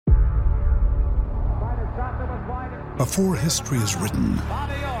Before history is written,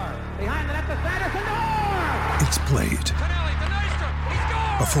 it's played.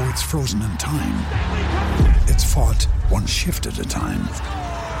 Before it's frozen in time, it's fought one shift at a time.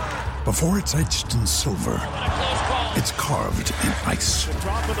 Before it's etched in silver, it's carved in ice.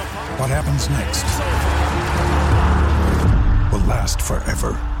 What happens next will last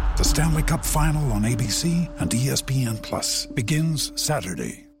forever. The Stanley Cup Final on ABC and ESPN Plus begins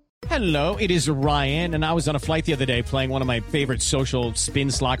Saturday. Hello, it is Ryan, and I was on a flight the other day playing one of my favorite social spin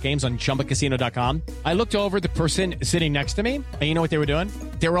slot games on ChumbaCasino.com. I looked over at the person sitting next to me, and you know what they were doing?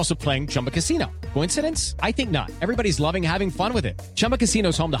 They were also playing Chumba Casino. Coincidence? I think not. Everybody's loving having fun with it. Chumba Casino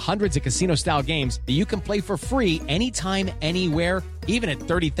is home to hundreds of casino-style games that you can play for free anytime, anywhere, even at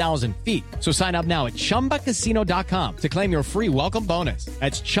 30,000 feet. So sign up now at ChumbaCasino.com to claim your free welcome bonus.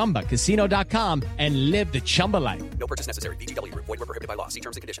 That's ChumbaCasino.com and live the Chumba life. No purchase necessary. VGW. Void where prohibited by law. See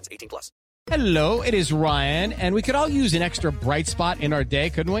terms and conditions. 18 plus. Hello, it is Ryan, and we could all use an extra bright spot in our day,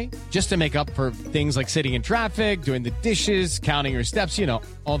 couldn't we? Just to make up for things like sitting in traffic, doing the dishes, counting your steps, you know,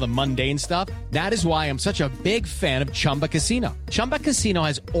 all the mundane stuff. That is why I'm such a big fan of Chumba Casino. Chumba Casino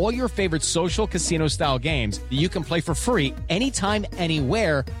has all your favorite social casino-style games that you can play for free anytime,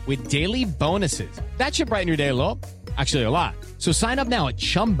 anywhere with daily bonuses. That should brighten your day a little. Actually, a lot. So sign up now at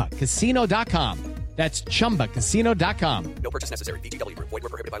ChumbaCasino.com. That's ChumbaCasino.com. No purchase necessary. VGW. Void where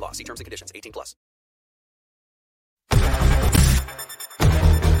prohibited by law. See terms and conditions. 18 plus.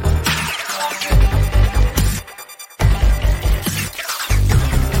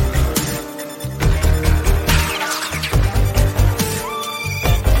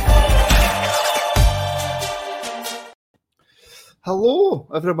 Hello,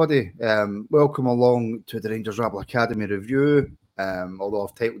 everybody. Welcome along to the Rangers Rabble Academy review. Although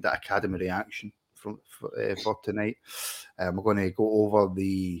I've titled that Academy Reaction for tonight. We're going to go over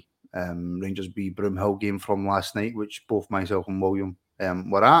the Rangers B Broomhill game from last night, which both myself and William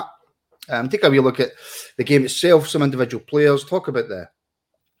were at. Take a wee look at the game itself, some individual players, talk about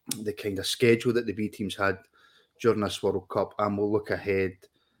the kind of schedule that the B teams had during this World Cup, and we'll look ahead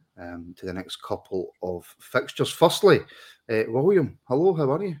to the next couple of fixtures. Firstly, William, hello, how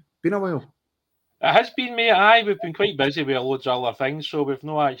are you? Been a while. It has been, mate. Aye, we've been quite busy with loads of other things, so we've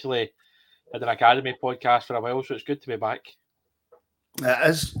not actually had an Academy podcast for a while, so it's good to be back. It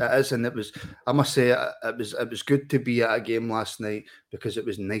is, and it was, I must say, it was good to be at a game last night because it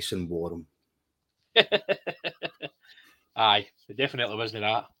was nice and warm. Aye, it definitely wasn't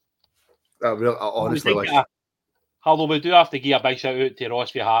that. I honestly like. Although we do have to give a big shout out to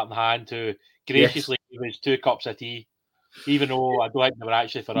Ross for Heart and Hand, who graciously gave us 2 cups of tea, even though I don't think they were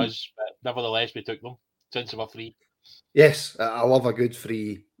actually for us, but nevertheless we took them since they were free. Yes, I love a good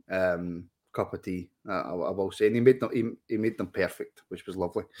free cup of tea. I will say, and he made them perfect, which was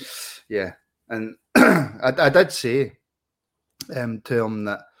lovely. Yeah, and I did say to him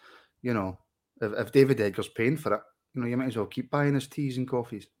that, you know, if David Edgar's paying for it, you know, you might as well keep buying his teas and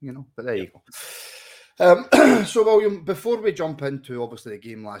coffees, you know. But there you go. So, William, before we jump into obviously the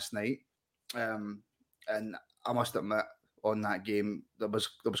game last night, and I must admit, on that game there was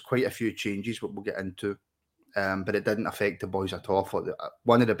quite a few changes, what we'll get into. But it didn't affect the boys at all. I thought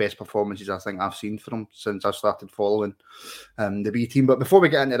one of the best performances I think I've seen from them since I started following the B team. But before we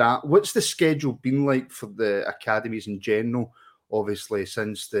get into that, what's the schedule been like for the academies in general? Obviously,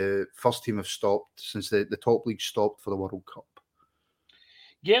 since the first team have stopped, since the top league stopped for the World Cup.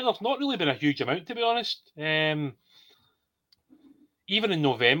 Yeah, there's not really been a huge amount, to be honest. Even in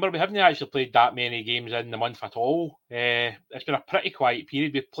November, we haven't actually played that many games in the month at all. It's been a pretty quiet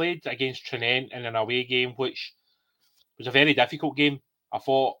period. We played against Trinent in an away game, which was a very difficult game. I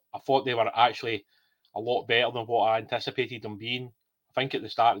thought they were actually a lot better than what I anticipated them being. I think at the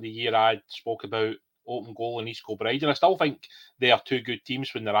start of the year, I spoke about Open Goal and East Kilbride, and I still think they are 2 good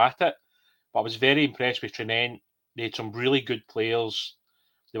teams when they're at it. But I was very impressed with Trinent. They had some really good players.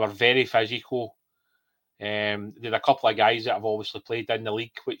 They were very physical. They had a couple of guys that have obviously played in the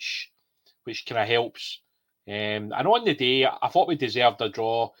league, which kind of helps. And on the day, I thought we deserved a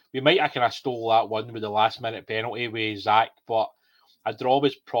draw. We might have kind of stole that one with the last-minute penalty with Zach, but a draw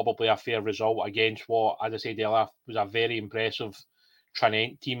was probably a fair result against what, as I said earlier, was a very impressive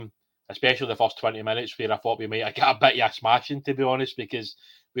Trinent team, especially the first 20 minutes where I thought we might have got a bit of a smashing, to be honest, because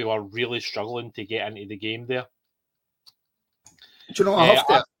we were really struggling to get into the game there. Do you know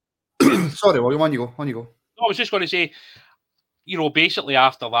what? Sorry, William, on you go. I was just going to say, you know, basically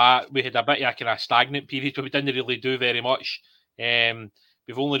after that, we had a bit of a kind of stagnant period where we didn't really do very much.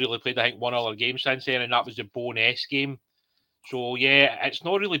 We've only really played, I think, one other game since then, and that was the Bowness game. So, yeah, it's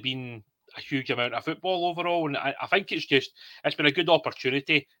not really been a huge amount of football overall, and I think it's been a good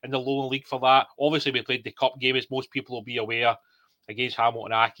opportunity in the Lowland League for that. Obviously, we played the cup game, as most people will be aware, against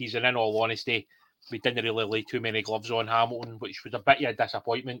Hamilton Accies, and in all honesty, we didn't really lay too many gloves on Hamilton, which was a bit of a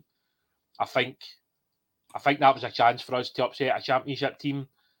disappointment. I think that was a chance for us to upset a championship team,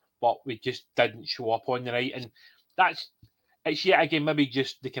 but we just didn't show up on the night, and it's yet again maybe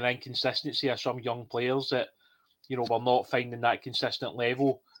just the kind of inconsistency of some young players that we're not finding that consistent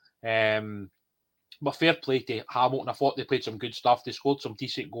level. But fair play to Hamilton. I thought they played some good stuff. They scored some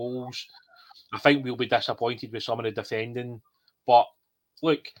decent goals. I think we'll be disappointed with some of the defending. But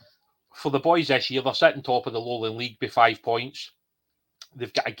look, for the boys this year, they're sitting top of the Lowland League by 5 points.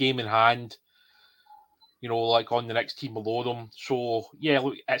 They've got a game in hand, like on the next team below them. So, yeah,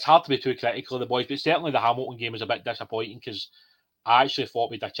 look, it's hard to be too critical of the boys, but certainly the Hamilton game is a bit disappointing because I actually thought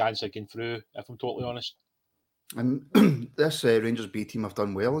we had a chance of getting through, if I'm totally honest. And this Rangers B team have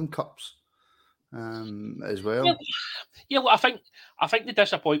done well in cups as well. Yeah, look, I think the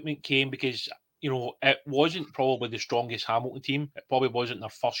disappointment came because it wasn't probably the strongest Hamilton team. It probably wasn't their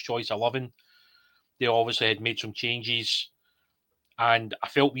first choice 11. They obviously had made some changes, and I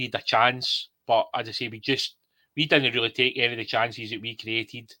felt we had a chance. But as I say, we didn't really take any of the chances that we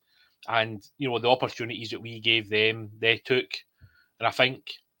created, and the opportunities that we gave them, they took. And I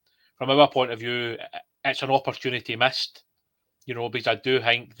think, from our point of view, it's an opportunity missed. Because I do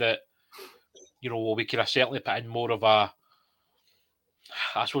think that we could have certainly put in more of a,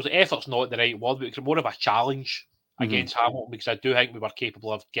 I suppose effort's not the right word, but more of a challenge against Hamilton, because I do think we were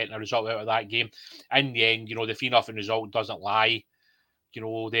capable of getting a result out of that game. In the end, the 3-0 result doesn't lie.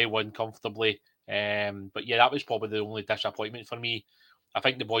 They won comfortably. But yeah, that was probably the only disappointment for me. I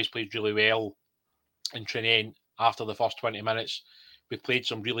think the boys played really well in Trinent after the first 20 minutes. We played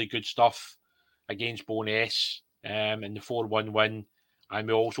some really good stuff against Bo'ness in the 4-1 win. And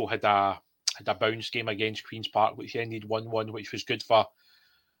we also had a bounce game against Queen's Park, which ended 1-1, which was good for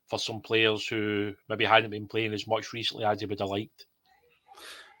some players who maybe hadn't been playing as much recently as they would have liked.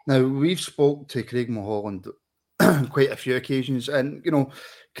 Now, we've spoke to Craig Mulholland quite a few occasions, and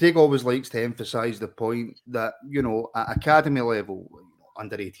Craig always likes to emphasise the point that at academy level,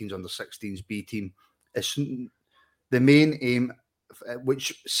 under 18s, under 16s, B team, is the main aim,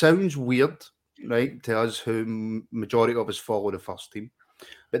 which sounds weird, right, to us who majority of us follow the first team,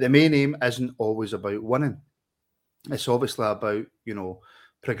 but the main aim isn't always about winning. It's obviously about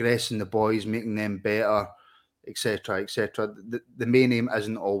progressing the boys, making them better, etc., etc. The main aim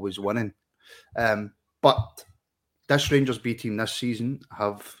isn't always winning, but this Rangers B team this season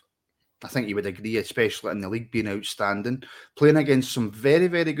have, I think you would agree, especially in the league, been outstanding, playing against some very,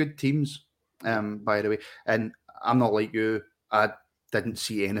 very good teams, by the way. And I'm not like you, I didn't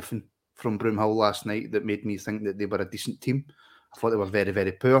see anything from Broomhill last night that made me think that they were a decent team. I thought they were very,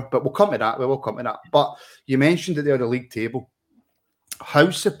 very poor, but we'll come to that. We will come to that. But you mentioned that they're the league table. How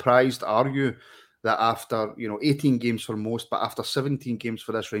surprised are you that after 18 games for most, but after 17 games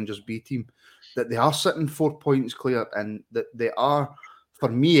for this Rangers B team, that they are sitting 4 points clear, and that they are, for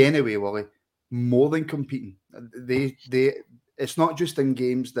me anyway, Willie, more than competing? It's not just in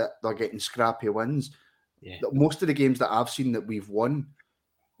games that they're getting scrappy wins. Yeah. Most of the games that I've seen that we've won,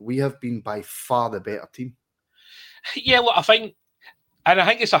 we have been by far the better team. Yeah, look, I think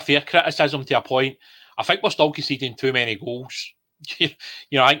it's a fair criticism to a point. I think we're still conceding too many goals. I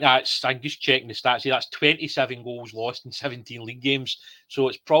think I'm just checking the stats here, that's 27 goals lost in 17 league games. So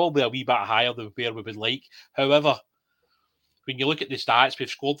it's probably a wee bit higher than where we would like. However, when you look at the stats,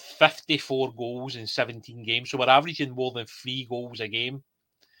 we've scored 54 goals in 17 games. So we're averaging more than 3 goals a game.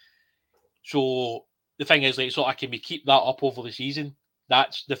 So the thing is, can we keep that up over the season?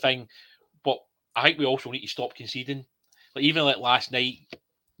 That's the thing. But I think we also need to stop conceding. Even last night,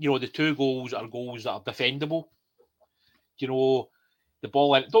 the 2 goals are goals that are defendable. The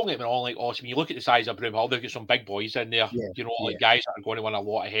ball in, don't get me wrong, awesome. You look at the size of Broomhill, they've got some big boys in there, guys that are going to win a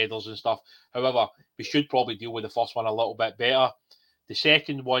lot of headers and stuff. However, we should probably deal with the first one a little bit better. The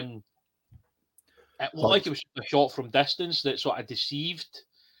second one, it looked like it was a shot from distance that sort of deceived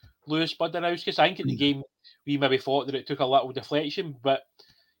Lewis Buddenowskis. I think in the game, we maybe thought that it took a little deflection, but,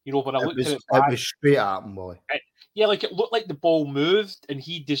 when I looked at it back, it was straight at him, boy. It looked like the ball moved and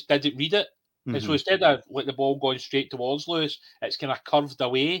he just didn't read it. Mm-hmm. And so instead of the ball going straight towards Lewis, it's kind of curved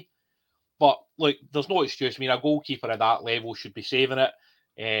away. But there's no excuse. I mean, a goalkeeper at that level should be saving it.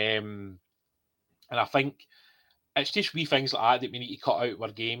 And I think it's just wee things like that we need to cut out of our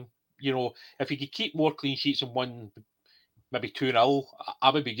game. If we could keep more clean sheets and win maybe 2-0,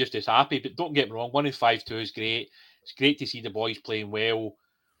 I would be just as happy. But don't get me wrong, 1-5-2 is great. It's great to see the boys playing well.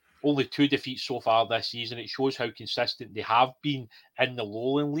 Only 2 defeats so far this season. It shows how consistent they have been in the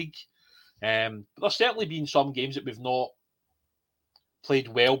Lowland League. But there's certainly been some games that we've not played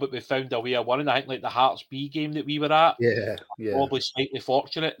well, but we've found a way of winning. I think like the Hearts B game that we were at, Yeah. probably slightly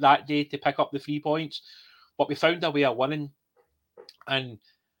fortunate that day to pick up the 3 points, but we found a way of winning. And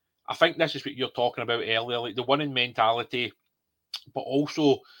I think this is what you're talking about earlier, like the winning mentality, but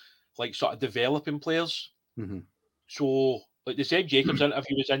also like sort of developing players. Mm-hmm. So like the Zeb Jacobs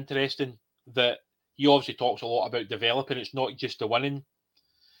interview was interesting, that he obviously talks a lot about developing. It's not just the winning.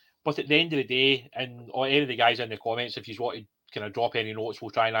 But at the end of the day, and or any of the guys in the comments, if you want to kind of drop any notes, we'll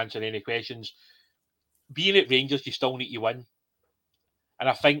try and answer any questions. Being at Rangers, you still need to win. And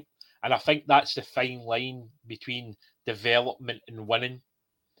I think that's the fine line between development and winning.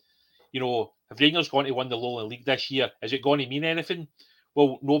 If Rangers going to win the Lowland League this year, is it going to mean anything?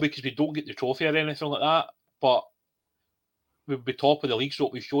 Well, no, because we don't get the trophy or anything like that. But we'll be top of the league, so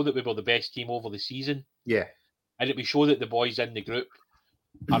we show that we were the best team over the season. Yeah. And it we show that the boys in the group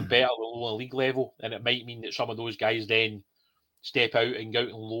are better at the Lowland League level. And it might mean that some of those guys then step out and go out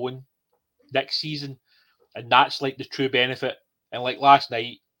and loan next season. And that's like the true benefit. And like last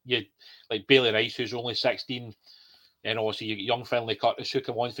night, you like Bailey Rice, who's only 16, and obviously you get young Finlay Curtis, who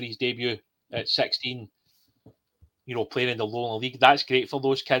came on for his debut at 16, playing in the Lowland League. That's great for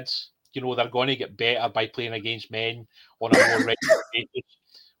those kids. They're going to get better by playing against men on a more regular basis,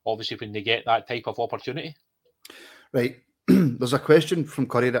 obviously, when they get that type of opportunity. Right. There's a question from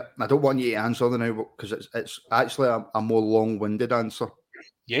Curry that I don't want you to answer now because it's actually a more long-winded answer.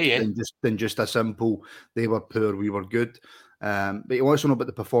 Yeah. Than just a simple, they were poor, we were good. But he wants to know about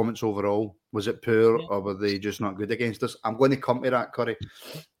the performance overall. Was it poor or were they just not good against us? I'm going to come to that, Curry.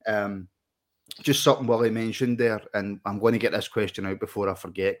 Just something Willie mentioned there, and I'm going to get this question out before I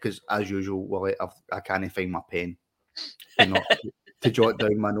forget, because as usual, Willie, I can't find my pen to jot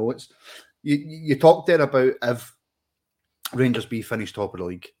down my notes. You talked there about if Rangers B finished top of the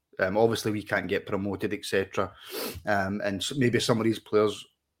league. Obviously, we can't get promoted, etc. And maybe some of these players,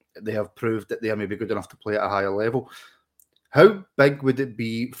 they have proved that they are maybe good enough to play at a higher level. How big would it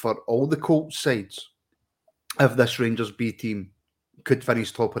be for all the Colts sides if this Rangers B team could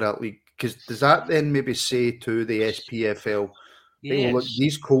finish top of that league? Because does that then maybe say to the SPFL, yes, hey, well, look,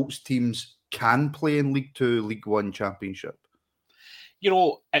 these Colts teams can play in League 2, League 1 Championship?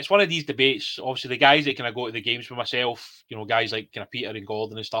 It's one of these debates. Obviously, the guys that kind of go to the games with myself, guys like kind of Peter and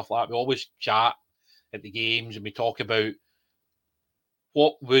Gordon and stuff like that, we always chat at the games and we talk about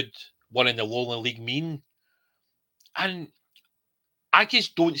what would winning the Lowland League mean. And I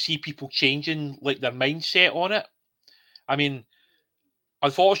just don't see people changing like their mindset on it. I mean,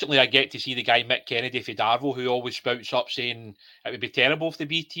 unfortunately, I get to see the guy Mick Kennedy for Darvo, who always spouts up saying it would be terrible if the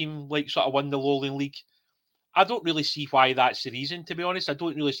B team sort of won the Lowland League. I don't really see why that's the reason, to be honest. I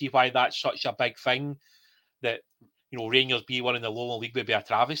don't really see why that's such a big thing that, Rangers B winning the Lowland League would be a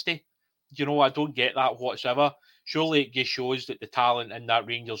travesty. I don't get that whatsoever. Surely it just shows that the talent in that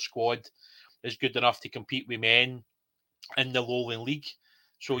Rangers squad is good enough to compete with men in the Lowland League.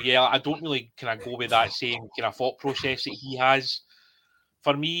 So, yeah, I don't really kind of go with that same kind of thought process that he has.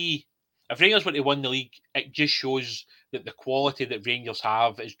 For me, if Rangers were to win the league, it just shows that the quality that Rangers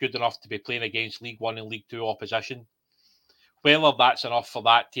have is good enough to be playing against League 1 and League 2 opposition. Whether that's enough for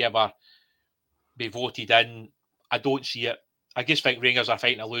that to ever be voted in, I don't see it. I just think Rangers are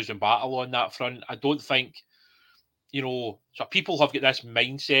fighting a losing battle on that front. I don't think, so people have got this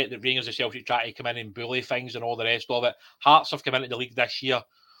mindset that Rangers and Celtic try to come in and bully things and all the rest of it. Hearts have come into the league this year.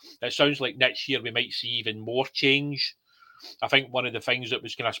 It sounds like next year we might see even more change. I think one of the things that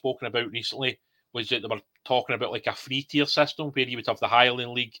was kind of spoken about recently was that they were talking about like a three-tier system where you would have the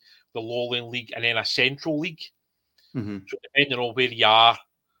Highland League, the Lowland League, and then a Central League. Mm-hmm. So depending on where you are,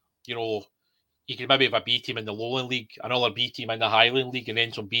 you can maybe have a B team in the Lowland League, another B team in the Highland League, and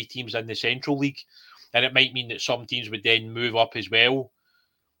then some B teams in the Central League. And it might mean that some teams would then move up as well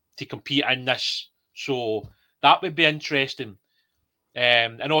to compete in this. So that would be interesting.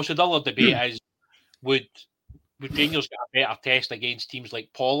 And also the other debate is, would Rangers get a better test against teams like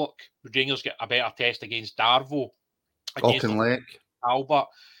Pollock? Would Rangers get a better test against Darvo? Against Albert?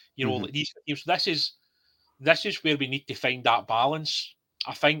 These teams. This is where we need to find that balance,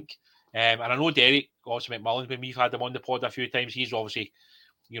 I think. And I know Derek, also McMullen, when we've had him on the pod a few times, he's obviously,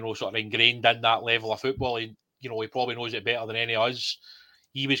 sort of ingrained in that level of football. And, he probably knows it better than any of us.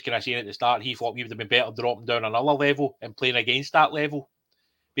 He was kind of saying at the start, he thought we would have been better dropping down another level and playing against that level,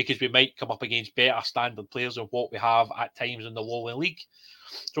 because we might come up against better standard players than what we have at times in the Lowland League.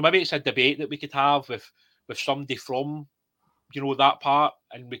 So maybe it's a debate that we could have with somebody from, that part,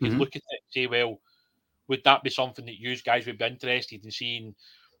 and we could look at it and say, well, would that be something that you guys would be interested in seeing?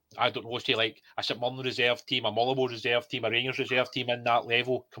 I don't know, say like a St Mirren reserve team, a Motherwell reserve team, a Rangers reserve team in that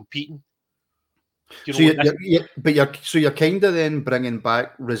level competing? You know, so you're kind of then bringing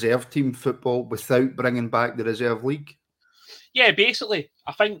back reserve team football without bringing back the reserve league. Yeah, basically,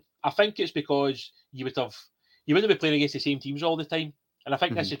 I think it's because you wouldn't be playing against the same teams all the time, and I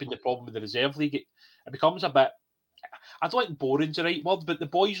think this has been the problem with the reserve league. It becomes a bit. I don't think boring's the right word, but the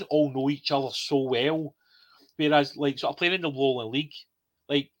boys all know each other so well. Whereas, like, sort of playing in the Lowland League,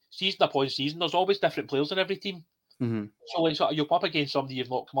 like season upon season, there's always different players in every team. So, like, sort of, you'll come up against somebody you've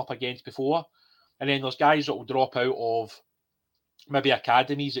not come up against before, and then there's guys that will drop out of maybe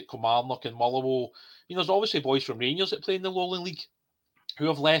academies at Kilmarnock and Motherwell. I mean, there's obviously boys from Rangers that play in the Lowland League who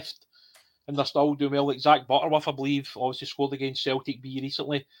have left, and they're still doing well. Like Zach Butterworth, I believe, obviously scored against Celtic B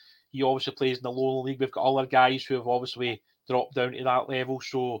recently. He obviously plays in the Lowland League. We've got other guys who have obviously dropped down to that level.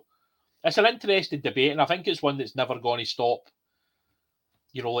 So it's an interesting debate, and I think it's one that's never going to stop.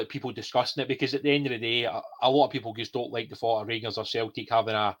 You know, like people discussing it, because at the end of the day, a lot of people just don't like the thought of Rangers or Celtic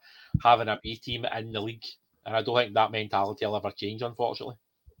having a B team in the league, and I don't think that mentality will ever change, unfortunately.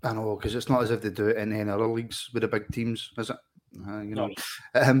 I know, because it's not as if they do it in any other leagues with the big teams, is it? You know, No.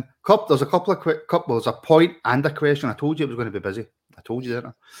 There's a couple of there's a point and a question. I told you it was going to be busy. I told you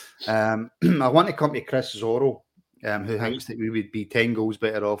that. I want to come to Chris Zorro, who thinks that we would be 10 goals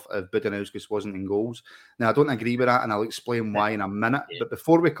better off if Budenhauskas wasn't in goals. Now, I don't agree with that, and I'll explain why in a minute. But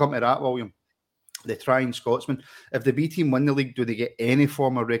before we come to that, William, the Trying Scotsman, if the B team win the league, do they get any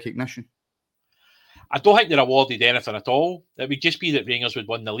form of recognition? I don't think they're awarded anything at all. It would just be that Rangers would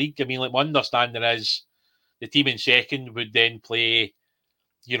win the league. I mean, like, my understanding is the team in second would then play,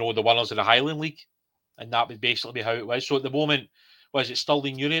 you know, the winners of the Highland League, and that would basically be how it was. So at the moment, was it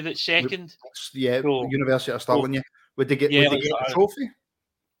Stirling Uni that's second? Yeah, so, University of Stirling. Yeah, would they get the trophy?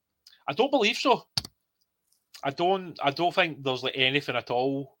 I don't believe so. I don't think there's like anything at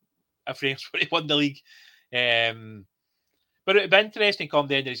all if Rangers were to win the league. But it'd be interesting come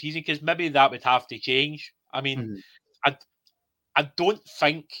the end of the season, because maybe that would have to change. I mean, I don't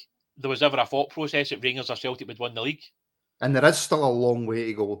think there was ever a thought process that Rangers or Celtic would win the league. And there is still a long way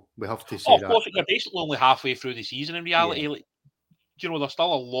to go. We have to say of course, you're basically only halfway through the season in reality. Yeah. Like, you know, there's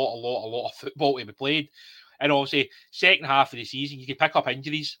still a lot of football to be played. And obviously, second half of the season, you can pick up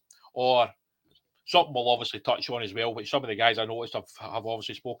injuries, or something we'll obviously touch on as well, which some of the guys I noticed have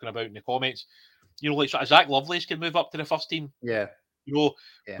obviously spoken about in the comments. You know, like sort of Zach Lovelace can move up to the first team. Yeah. You know,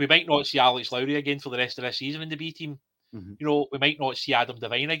 we might not see Alex Lowry again for the rest of this season in the B team. You know, we might not see Adam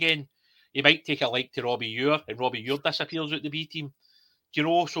Devine again. He might take a like to Robbie Ure, and Robbie Ure disappears at the B team. You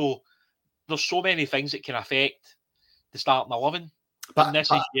know, so there's so many things that can affect the starting 11. But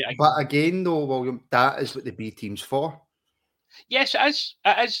again, though, William, that is what the B team's for. Yes, it is.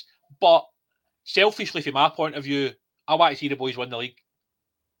 It is. But selfishly, from my point of view, I want to see the boys win the league.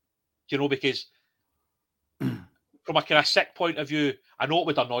 You know, because from a kind of sick point of view, I know it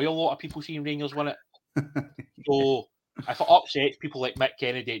would annoy a lot of people seeing Rangers win it. So if it upsets people like Mick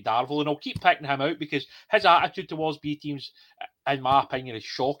Kennedy at Darvel, and I'll keep picking him out because his attitude towards B teams, in my opinion, is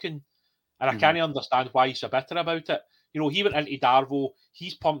shocking. And I can't understand why he's so bitter about it. You know, he went into Darvel,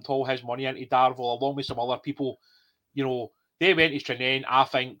 he's pumped all his money into Darvel, along with some other people. You know, they went to Tranent, I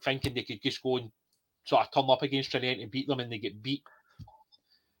think, thinking they could just go and sort of turn up against Tranent and beat them, and they get beat.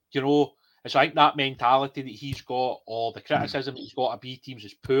 You know, it's like that mentality that he's got, or the criticism that he's got of B teams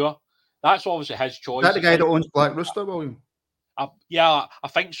is poor. That's obviously his choice. Is that the guy that owns Black Rooster, William? Yeah, I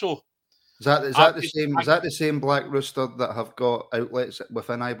think so. Is that the same Black Rooster that have got outlets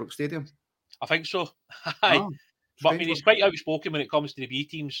within Ibrox Stadium? I think so. But I mean, he's quite outspoken when it comes to the B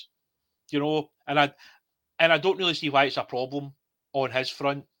teams, you know, and I don't really see why it's a problem on his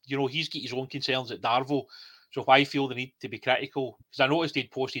front. You know, he's got his own concerns at Darvel, so why feel the need to be critical? Because I noticed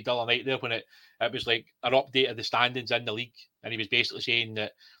he'd posted the other night there when it was like an update of the standings in the league, and he was basically saying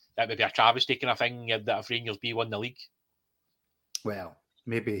that would be a travesty kind of thing that if Rangers B won the league. Well,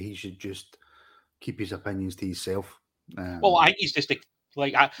 maybe he should just keep his opinions to himself. Well, I think he's just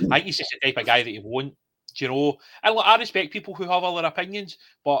I think he's just the type of guy that he won't. You know, and I respect people who have other opinions,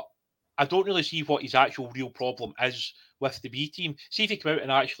 but I don't really see what his actual real problem is with the B team. See if he came out and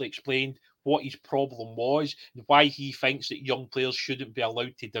actually explained what his problem was and why he thinks that young players shouldn't be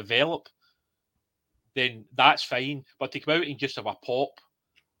allowed to develop, then that's fine. But to come out and just have a pop,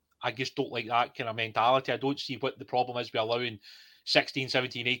 I just don't like that kind of mentality. I don't see what the problem is with allowing 16,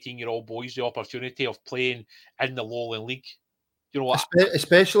 17, 18-year-old boys the opportunity of playing in the Lowland League. You know,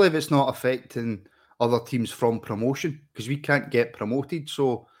 especially if it's not affecting other teams from promotion, because we can't get promoted.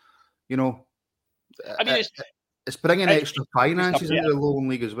 So, you know, I mean, it's bringing extra finances into the Lowland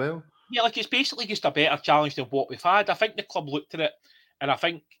League as well. Yeah, like it's basically just a better challenge than what we've had. I think the club looked at it, and I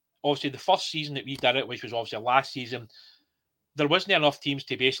think obviously the first season that we did it, which was obviously last season, there wasn't enough teams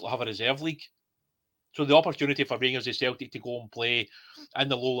to basically have a reserve league. So the opportunity for Rangers and Celtic to go and play in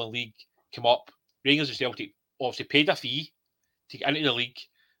the Lowland League come up. Rangers and Celtic obviously paid a fee to get into the league.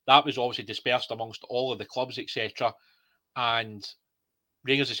 That was obviously dispersed amongst all of the clubs, etc. And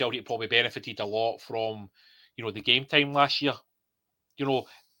Rangers and Celtic probably benefited a lot from, the game time last year.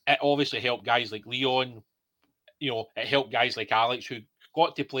 It obviously helped guys like Leon. It helped guys like Alex who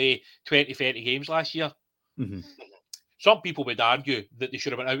got to play 20, 30 games last year. Mm-hmm. Some people would argue that they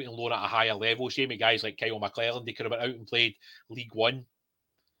should have been out and loan at a higher level. Same with guys like Kyle McClelland. They could have been out and played League One.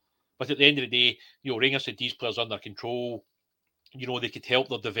 But at the end of the day, Rangers had these players under control. They could help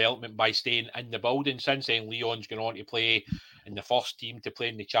their development by staying in the building. Since then, Leon's gone on to play in the first team, to play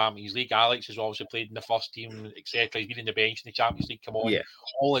in the Champions League. Alex has obviously played in the first team, etc. He's been in the bench in the Champions League. Come on. Yeah.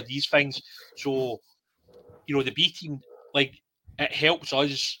 All of these things. So, the B team, it helps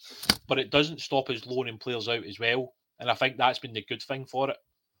us, but it doesn't stop us loaning players out as well. And I think that's been the good thing for it.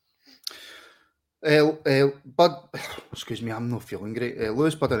 Bud, excuse me, I'm not feeling great.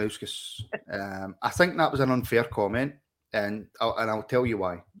 Lewis Budanauskas, I think that was an unfair comment, and I'll tell you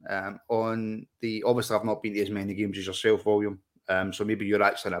why. Obviously, I've not been to as many games as yourself, William, so maybe you're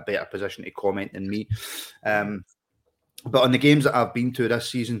actually in a better position to comment than me. But on the games that I've been to this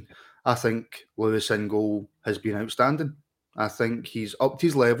season, I think Lewis in goal has been outstanding. I think he's upped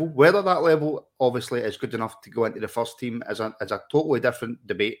his level. Whether that level obviously is good enough to go into the first team is a totally different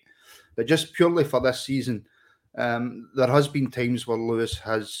debate. But just purely for this season, there has been times where Lewis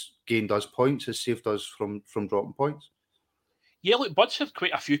has gained us points, has saved us from dropping points. Yeah, look, Bud's had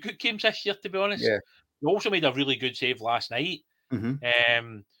quite a few good games this year, to be honest. Yeah. He also made a really good save last night.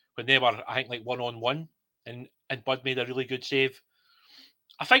 Mm-hmm. When they were, I think, 1-on-1, and Bud made a really good save.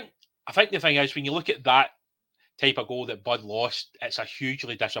 I think the thing is, when you look at that type of goal that Bud lost, it's a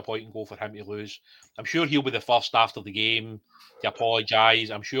hugely disappointing goal for him to lose. I'm sure he'll be the first after the game to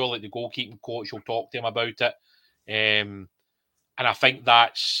apologise. I'm sure the goalkeeping coach will talk to him about it. And I think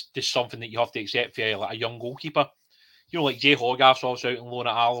that's just something that you have to accept for a young goalkeeper. Like Jay Hogarth's also out on loan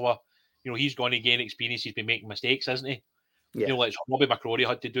at Alloa. He's going to gain experience. He's been making mistakes, hasn't he? Yeah. Like Robbie McCrory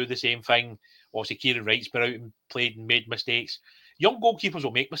had to do the same thing. Obviously, Kieran Wright's been out and played and made mistakes. Young goalkeepers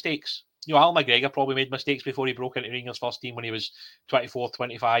will make mistakes. Al McGregor probably made mistakes before he broke into Rangers' first team when he was 24,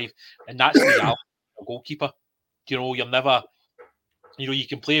 25. And that's the reality of a goalkeeper. You're never... you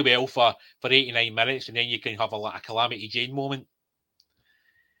can play well for 89 minutes and then you can have a Calamity Jane moment.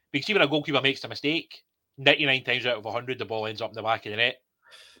 Because even a goalkeeper makes a mistake, 99 times out of 100, the ball ends up in the back of the net.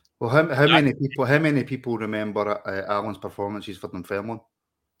 Well, how many people remember Alan's performances for Dunfermline?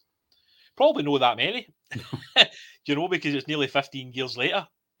 Probably not that many. Because it's nearly 15 years later.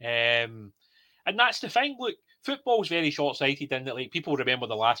 And that's the thing. Look, football's very short-sighted in that people remember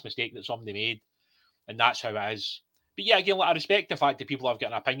the last mistake that somebody made, and that's how it is. But yeah, again, I respect the fact that people have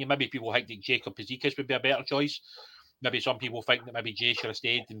got an opinion. Maybe people think that Jacob Pazikas would be a better choice. Maybe some people think that maybe Jay should have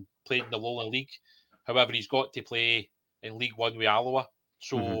stayed and played in the Lowland League. However, he's got to play in League One with Alloa.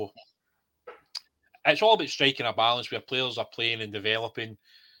 So it's all about striking a balance where players are playing and developing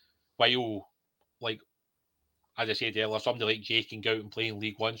while, as I said earlier, somebody like Jay can go out and play in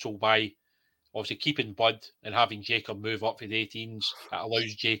League One. So by obviously keeping Bud and having Jacob move up for the 18s, it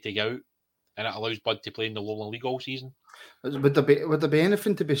allows Jay to go out and it allows Bud to play in the Lowland League all season. Would there be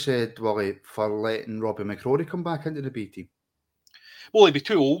anything to be said, Willie, for letting Robbie McCrory come back into the B team? Well, he'd be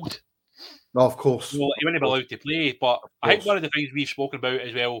too old. No, of course. Well, he wouldn't be allowed to play. But I think one of the things we've spoken about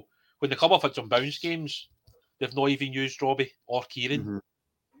as well, when the club have had some bounce games, they've not even used Robbie or Kieran,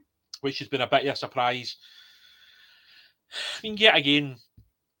 which has been a bit of a surprise. I mean, yet again,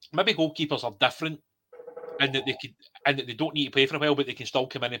 maybe goalkeepers are different in that they don't need to play for a while, but they can still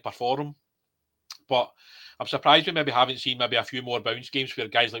come in and perform. But I'm surprised we maybe haven't seen maybe a few more bounce games where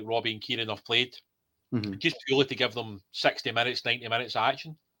guys like Robbie and Kieran have played, just purely to give them 60 minutes, 90 minutes of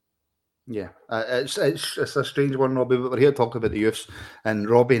action. Yeah, it's a strange one, Robbie, but we're here talking about the youths, and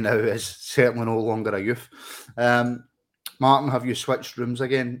Robbie now is certainly no longer a youth. Martin, have you switched rooms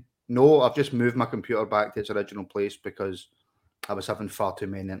again? No, I've just moved my computer back to its original place because I was having far too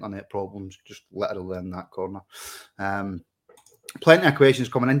many internet problems, just literally in that corner. Plenty of questions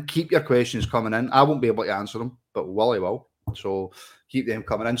coming in. Keep your questions coming in. I won't be able to answer them, but Willie will. So keep them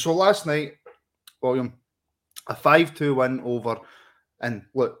coming in. So last night, William, a 5-2 win over, and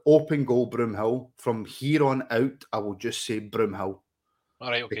look, open goal Broomhill. From here on out, I will just say Broomhill. All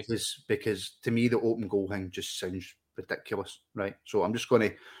right, okay. Because to me, the open goal thing just sounds ridiculous, right? So I'm just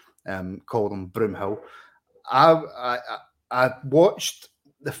going to call them Broomhill. I watched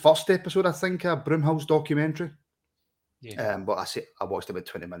the first episode, I think, of Broomhill's documentary. Yeah. But I watched about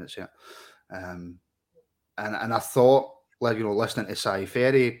 20 minutes here. And I thought, listening to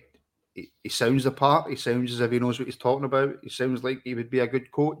Ferry, he sounds the part. He sounds as if he knows what he's talking about. He sounds like he would be a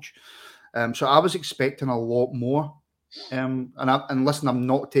good coach. So I was expecting a lot more. And listen, I'm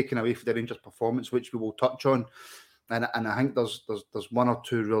not taking away from the Rangers' performance, which we will touch on. And I think there's one or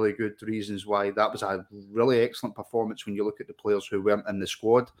two really good reasons why that was a really excellent performance when you look at the players who weren't in the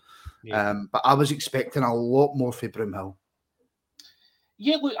squad. Yeah. But I was expecting a lot more for Broomhill.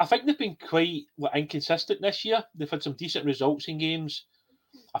 Yeah, look, I think they've been quite inconsistent this year. They've had some decent results in games.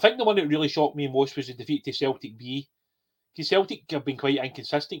 I think the one that really shocked me most was the defeat to Celtic B. Because Celtic have been quite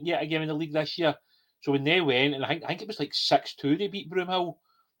inconsistent yet again in the league this year. So when they went, and I think it was like 6-2 they beat Broomhill.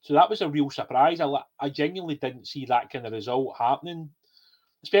 So that was a real surprise. I genuinely didn't see that kind of result happening.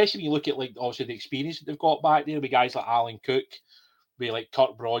 Especially when you look at, like, obviously the experience that they've got back there with guys like Alan Cook, with like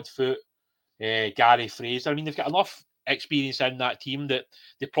Kurt Broadfoot, Gary Fraser. I mean, they've got enough experience in that team that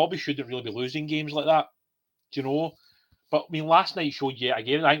they probably shouldn't really be losing games like that. Do you know? But I mean, last night showed yet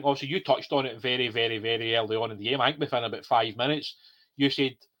again. I think also you touched on it very, very, very early on in the game. I think within about 5 minutes, you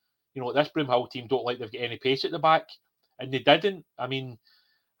said, this Broomhill team don't like they've got any pace at the back, and they didn't. I mean,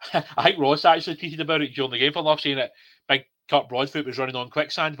 I think Ross actually tweeted about it during the game for love, saying that big Kurt Broadfoot was running on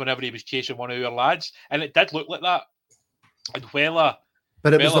quicksand whenever he was chasing one of our lads, and it did look like that. And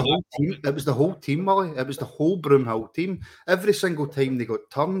but it was the whole team. It was the whole team, Molly. It was the whole Broomhill team. Every single time they got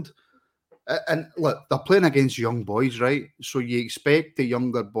turned. And look, they're playing against young boys, right? So you expect the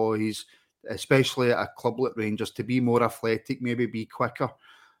younger boys, especially at a club like Rangers, to be more athletic, maybe be quicker.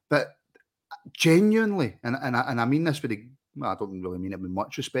 But genuinely, and I mean this with I don't really mean it with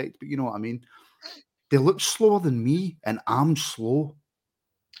much respect, but you know what I mean? They look slower than me, and I'm slow.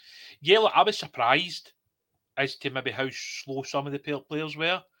 Yeah, look, I was surprised as to maybe how slow some of the players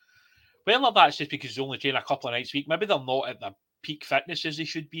were. Whether that's just because they only train a couple of nights a week, maybe they're not at the peak fitness as they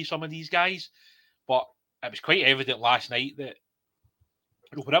should be, some of these guys. But it was quite evident last night that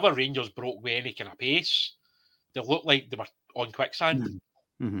whenever Rangers broke with any kind of pace, they looked like they were on quicksand.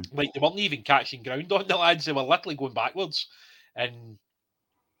 Mm-hmm. Like they weren't even catching ground on the lads, they were literally going backwards. And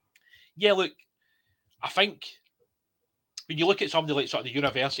yeah, look, I think when you look at somebody like sort of the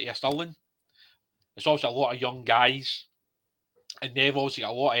University of Stirling, it's also a lot of young guys, and they've obviously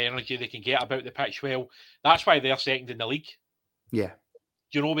got a lot of energy they can get about the pitch. Well, that's why they're second in the league. Yeah.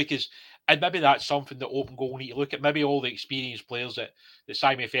 Because, and maybe that's something that Open Goal need to look at. Maybe all the experienced players that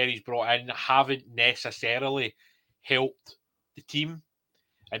Simon Ferry's brought in haven't necessarily helped the team.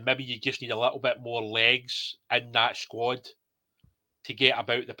 And maybe you just need a little bit more legs in that squad to get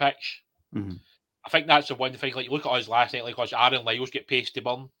about the pitch. Mm-hmm. I think that's the one thing. Like, you look at us last night, like us, Aaron Lyles get pace to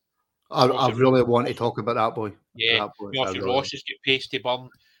burn. I really want to talk about that boy. Yeah, that boy. Obviously Ross has got pace to burn.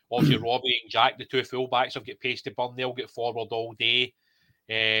 Obviously Robbie and Jack, the two fullbacks, have got pace to burn. They'll get forward all day.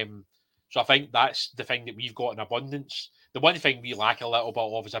 So I think that's the thing that we've got in abundance. The one thing we lack a little bit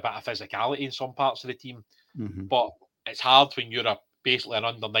of is a bit of physicality in some parts of the team. Mm-hmm. But it's hard when you're basically an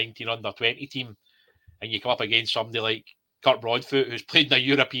under-19, under-20 team and you come up against somebody like Kurt Broadfoot, who's played in a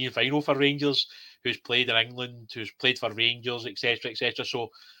European final for Rangers, who's played in England, who's played for Rangers, etc., etc. So,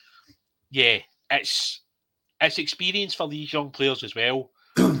 yeah, it's experience for these young players as well.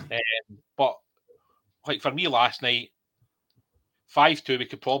 But like for me last night, 5-2, we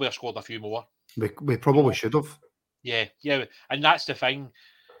could probably have scored a few more. We probably should have. Yeah, and that's the thing.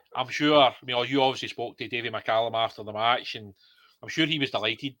 I'm sure, you obviously spoke to Davy McCallum after the match, and I'm sure he was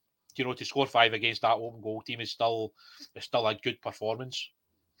delighted. To score 5 against that Open Goal team is still a good performance.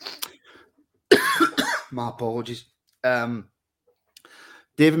 My apologies. Davy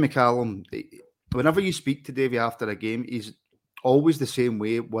McCallum, whenever you speak to Davy after a game, he's always the same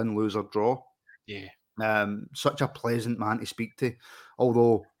way, win, lose or draw. Yeah. Such a pleasant man to speak to.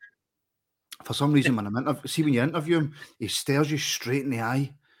 Although, for some reason, when you interview him, he stares you straight in the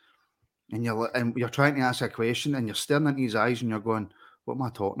eye, and you're trying to ask a question, and you're staring into his eyes, and you're going, "What am I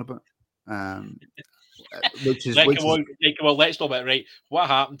talking about?" Come on, let's stop it. Right, what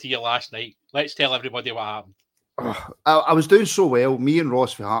happened to you last night? Let's tell everybody what happened. I was doing so well. Me and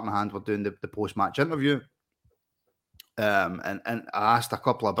Ross for Heart and Hand were doing the post-match interview, and I asked a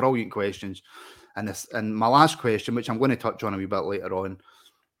couple of brilliant questions. And my last question, which I'm going to touch on a wee bit later on,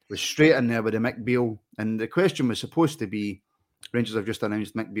 was straight in there with the Mick Beale. And the question was supposed to be, Rangers have just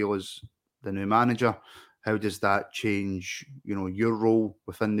announced Mick Beale as the new manager. How does that change, your role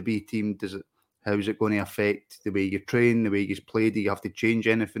within the B team? How is it going to affect the way you train, the way you play? Do you have to change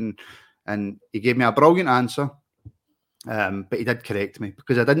anything? And he gave me a brilliant answer, but he did correct me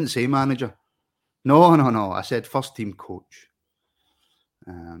because I didn't say manager. No. I said first team coach.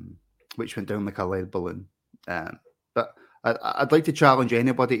 Which went down like a lead balloon. But I'd like to challenge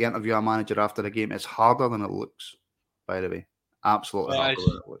anybody to interview a manager after the game. It's harder than it looks, by the way. Absolutely It happy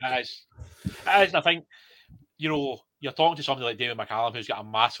is. with it. It is. It is. And I think, you're talking to somebody like David McCallum who's got a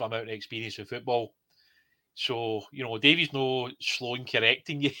massive amount of experience in football. So, Davy's no slow in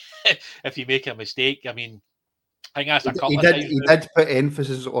correcting you if you make a mistake. I mean, I think that's a couple of times. He did put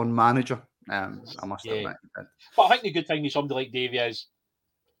emphasis on manager. I must admit. But I think the good thing with somebody like Davy is,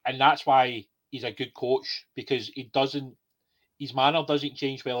 and that's why he's a good coach, because his manner doesn't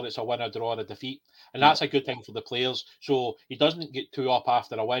change whether it's a win, a draw, or a defeat. And that's a good thing for the players. So he doesn't get too up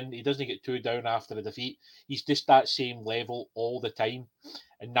after a win. He doesn't get too down after a defeat. He's just that same level all the time.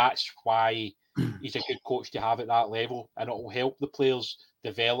 And that's why he's a good coach to have at that level. And it will help the players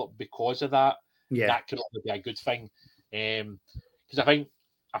develop because of that. Yeah. That can only be a good thing. Because I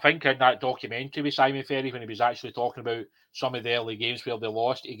think in that documentary with Simon Ferry, when he was actually talking about some of the early games where they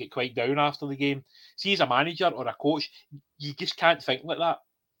lost, he get quite down after the game. See, as a manager or a coach, you just can't think like that.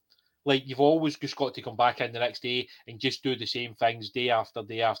 Like, you've always just got to come back in the next day and just do the same things day after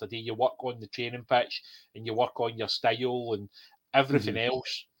day after day. You work on the training pitch and you work on your style and everything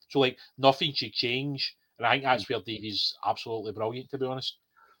else. So, like, nothing should change. And I think that's where Davey's absolutely brilliant, to be honest.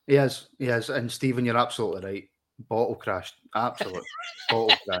 He is. And Stephen, you're absolutely right. Bottle crashed. Absolutely.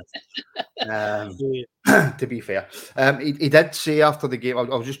 Bottle crashed. To be fair. He did say after the game,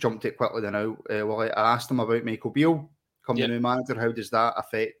 I'll just jump to it quickly now. I asked him about Michael Beale, the new manager. How does that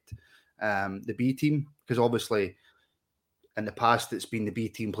affect the B team? Because obviously in the past it's been the B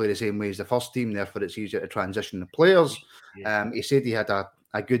team play the same way as the first team, therefore it's easier to transition the players. He said he had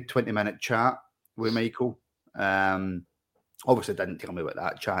a good 20-minute chat with Michael. Obviously didn't tell me what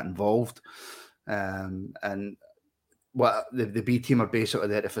that chat involved. And what the B team are basically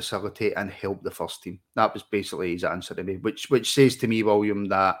there to facilitate and help the first team. That was basically his answer to me, which says to me, William,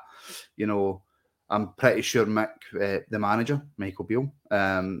 that, I'm pretty sure Mick, the manager, Michael Beale,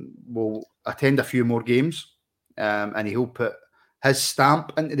 will attend a few more games and he'll put his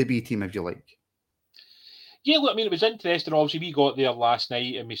stamp into the B team, if you like. Yeah, look, I mean, it was interesting. Obviously, we got there last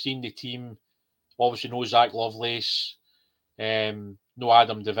night and we seen the team. Obviously, no Zach Lovelace, no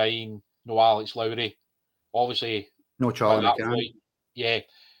Adam Devine, no Alex Lowry. Obviously, no Charlie McCann. Yeah.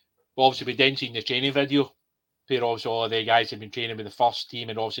 But obviously, we then seen the training video where obviously all of the guys had been training with the first team,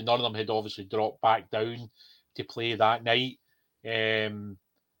 and obviously none of them had obviously dropped back down to play that night.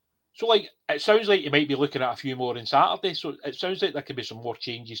 So, like, it sounds like you might be looking at a few more on Saturday. So it sounds like there could be some more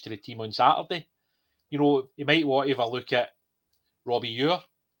changes to the team on Saturday. You might want to have a look at Robbie Ewer.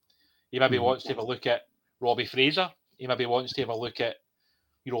 He maybe wants to have a look at Robbie Fraser. He maybe wants to have a look at,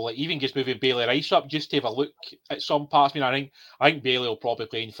 like even just moving Bailey Rice up just to have a look at some parts. I mean, I think Bailey will probably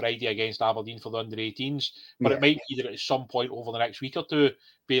play on Friday against Aberdeen for the under-18s, but it might be that at some point over the next week or two,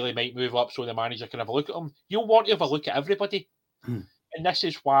 Bailey might move up so the manager can have a look at him. You'll want to have a look at everybody. And this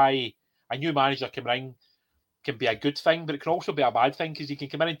is why a new manager can be a good thing, but it can also be a bad thing because you can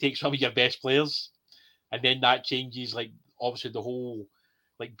come in and take some of your best players, and then that changes, like, obviously the whole,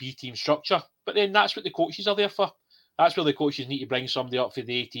 like, B team structure. But then that's what the coaches are there for. That's where the coaches need to bring somebody up for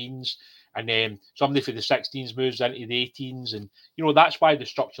the 18s, and then somebody for the 16s moves into the 18s, and that's why the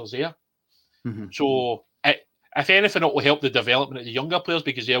structure's there. So if anything, it will help the development of the younger players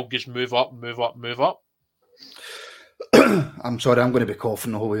because they'll just move up. I'm sorry, I'm going to be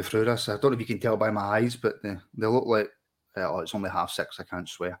coughing the whole way through this. I don't know if you can tell by my eyes, but they look like it's only 6:30. I can't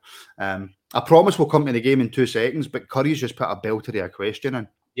swear. I promise we'll come to the game in 2 seconds, but Curry's just put a belter of a question in.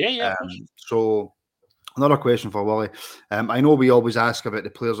 Yeah. So another question for Willie. I know we always ask about the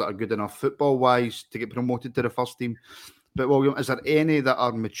players that are good enough football-wise to get promoted to the first team, but William, is there any that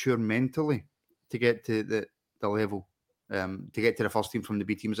are mature mentally to get to the level, to get to the first team from the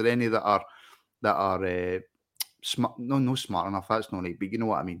B team? Is there any that are smart? No, smart enough. That's not right, but you know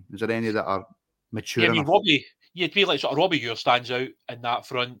what I mean. Is there any that are mature enough? Robbie, you'd be like sort of Robbie Ewer stands out in that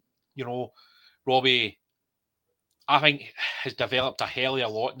front. Robbie, I think, has developed a hell of a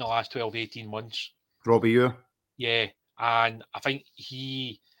lot in the last 12, 18 months. Robbie Ewer? Yeah, and I think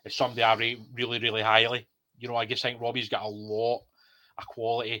he is somebody I rate really, really highly. I just think Robbie's got a lot of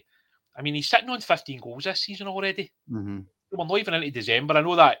quality. I mean, he's sitting on 15 goals this season already. We're not even into December. I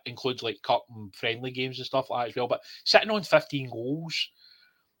know that includes like cup and friendly games and stuff like that as well, but sitting on 15 goals,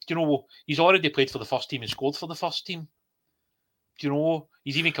 he's already played for the first team and scored for the first team.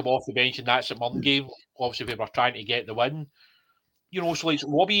 He's even come off the bench in that St Mirren game. Obviously, we were trying to get the win. So like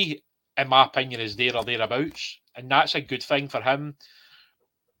Robbie, in my opinion, is there or thereabouts, and that's a good thing for him.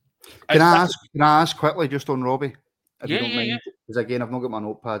 Can I ask quickly just on Robbie? If you don't mind, because again, I've not got my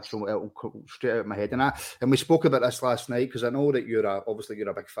notepad, so it'll come straight out of my head. And we spoke about this last night because I know that you're a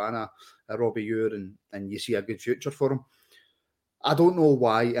big fan of Robbie Ewer and you see a good future for him. I don't know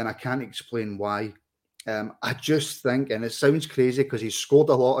why, and I can't explain why, I just think, and it sounds crazy because he's scored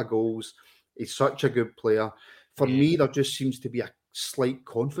a lot of goals. He's such a good player. For me, there just seems to be a slight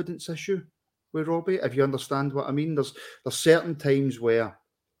confidence issue with Robbie, if you understand what I mean. There's certain times where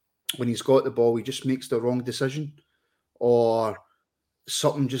when he's got the ball, he just makes the wrong decision, or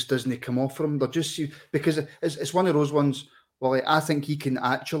something just doesn't come off for him. They're just because it's one of those ones. Well, I think he can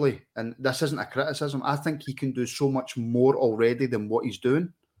actually, and this isn't a criticism, I think he can do so much more already than what he's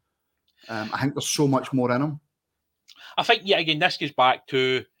doing. I think there's so much more in him. I think, yet again, this goes back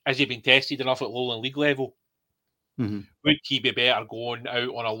to, has he been tested enough at Lowland League level? Mm-hmm. Would he be better going out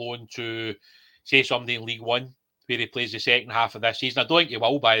on a loan to, say, somebody in League One, where he plays the second half of this season? I don't think he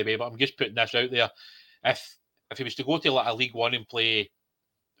will, by the way, but I'm just putting this out there. If he was to go to like a League One and play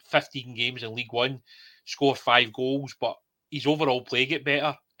 15 games in League One, score 5 goals, but his overall play get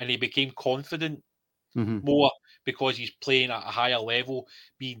better, and he became confident more because he's playing at a higher level,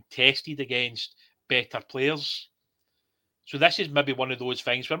 being tested against better players. So this is maybe one of those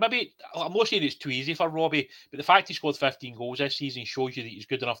things where maybe, I'm not saying it's too easy for Robbie, but the fact he scored 15 goals this season shows you that he's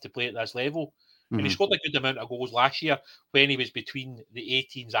good enough to play at this level. And he scored a good amount of goals last year when he was between the A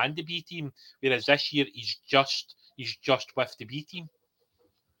teams and the B team, whereas this year he's just with the B team.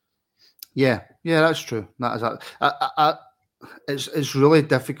 Yeah, that's true. That is that. It's really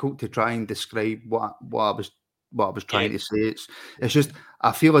difficult to try and describe what I was trying to say. It's just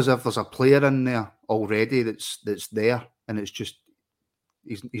I feel as if there's a player in there already that's there, and it's just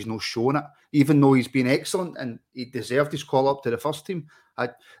he's not showing it, even though he's been excellent and he deserved his call up to the first team.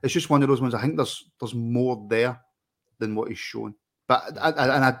 It's just one of those ones. I think there's more there than what he's shown, but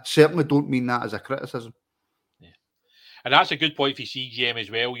I certainly don't mean that as a criticism. Yeah, and that's a good point for CGM as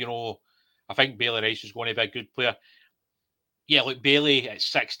well. You know, I think Bailey Rice is going to be a good player. Yeah, look, Bailey at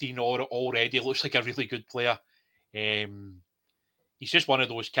 16 already looks like a really good player. He's just one of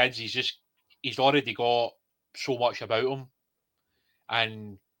those kids. He's already got so much about him,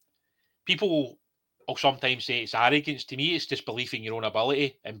 and people will sometimes say it's arrogance. To me, it's just belief in your own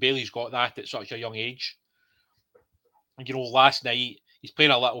ability, and Bailey's got that at such a young age. And you know, last night he's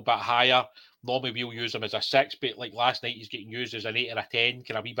playing a little bit higher. Normally we'll use him as a 6, but like last night he's getting used as an 8 or a 10,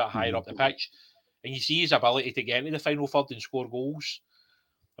 kind of a wee bit higher up the pitch. And you see his ability to get into the final third and score goals.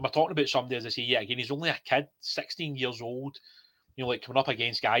 And we're talking about somebody, as I say, yet again, he's only a kid, 16 years old, you know, like coming up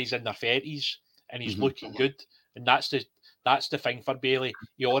against guys in their 30s, and he's looking good. And that's the thing for Bailey.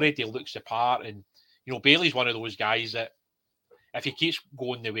 He already looks the part. And, you know, Bailey's one of those guys that if he keeps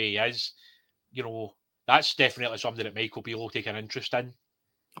going the way he is, you know, that's definitely something that Michael Beale will take an interest in.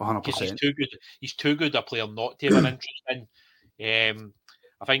 100%. Because he's too good a player not to have an interest in.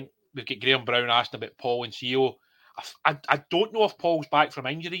 I think we've got Graham Brown asking about Paul and CEO. I don't know if Paul's back from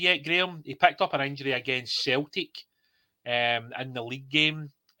injury yet, Graham. He picked up an injury against Celtic in the league game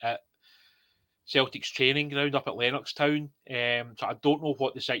at Celtic's training ground up at Lennoxtown. So I don't know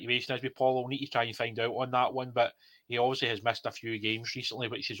what the situation is with Paul. I'll need to try and find out on that one. But he obviously has missed a few games recently,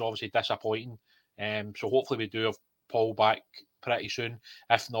 which is obviously disappointing. So hopefully we do have Paul back pretty soon,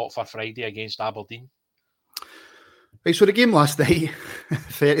 if not for Friday against Aberdeen. Right, so the game last night,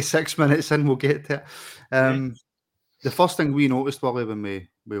 36 minutes in, we'll get to it. The first thing we noticed, Willie, when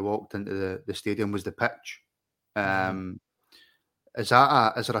we walked into the stadium was the pitch. Is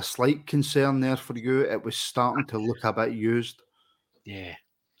there a slight concern there for you? It was starting to look a bit used. Yeah.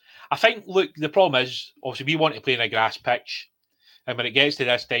 I think, look, the problem is, obviously, we want to play in a grass pitch. And when it gets to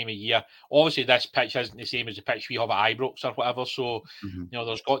this time of year, obviously this pitch isn't the same as the pitch we have at Ibrox or whatever. So, you know,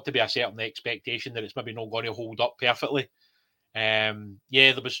 there's got to be a certain expectation that it's maybe not going to hold up perfectly. There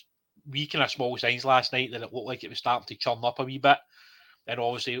was wee kind of small signs last night that it looked like it was starting to churn up a wee bit. And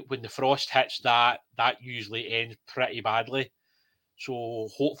obviously when the frost hits that usually ends pretty badly. So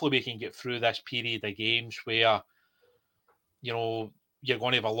hopefully we can get through this period of games where, you know, you're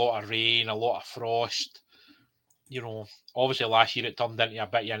going to have a lot of rain, a lot of frost. You know, obviously last year it turned into a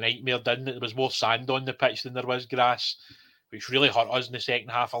bit of a nightmare, didn't it? There was more sand on the pitch than there was grass, which really hurt us in the second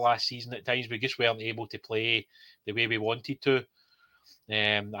half of last season at times. We just weren't able to play the way we wanted to.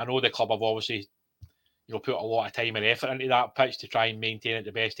 I know the club have obviously, you know, put a lot of time and effort into that pitch to try and maintain it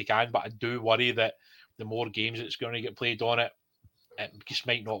the best they can, but I do worry that the more games that's going to get played on it, it just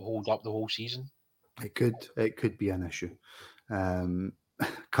might not hold up the whole season. It could be an issue.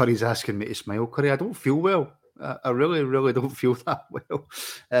 Curry's asking me to smile. Curry, I don't feel well. I really, really don't feel that well.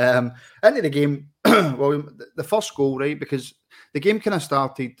 Into the game, well, the first goal, right? Because the game kind of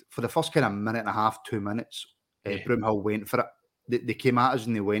started for the first kind of minute and a half, 2 minutes. Broomhill went for it. They came at us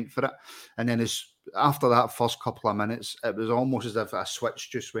and they went for it. And then after that first couple of minutes, it was almost as if a switch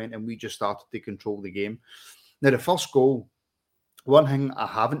just went and we just started to control the game. Now, the first goal, one thing I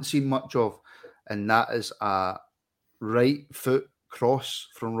haven't seen much of and that is a right foot cross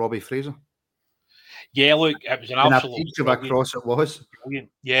from Robbie Fraser. Yeah, look, it was an And a absolute peach of a cross it was. brilliant.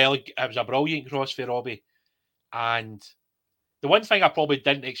 Yeah, look, it was a brilliant cross for Robbie. And the one thing I probably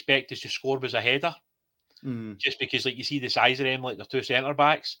didn't expect us to score was a header. Just because, like, you see the size of them, like they're two centre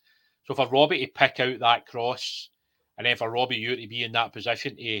backs. So for Robbie to pick out that cross, and then for Robbie you to be in that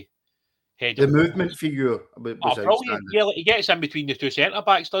position to head The it movement for you was brilliant. outstanding. Yeah, like, he gets in between the two centre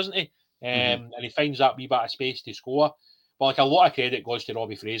backs, doesn't he? And he finds that wee bit of space to score. But like, a lot of credit goes to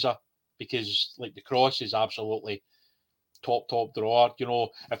Robbie Fraser, because like the cross is absolutely top drawer. You know,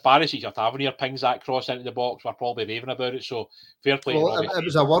 if Barisic or Tavernier pings that cross into the box, we're probably raving about it. So fair play to Robbie. It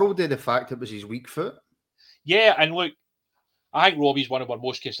was a world of the fact it was his weak foot. Yeah, and look, I think Robbie's one of our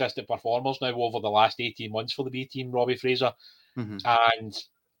most consistent performers now over the last 18 months for the B team, Robbie Fraser. And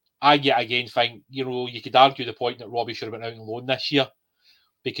I yet again think, you know, you could argue the point that Robbie should have been out on loan this year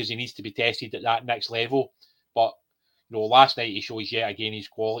because he needs to be tested at that next level. But, you know, last night he shows yet again his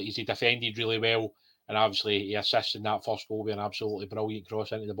qualities. He defended really well, and obviously he assists in that first goal with an absolutely brilliant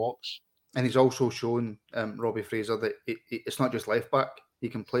cross into the box. And he's also shown, Robbie Fraser, that it's not just left back. He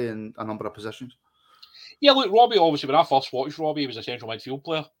can play in a number of positions. Yeah, look, Robbie, obviously, when I first watched Robbie, he was a central midfield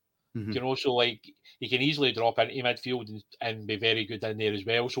player. You know, so like he can easily drop into midfield and be very good in there as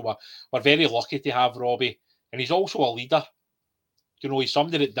well. So we're very lucky to have Robbie. And he's also a leader. You know, he's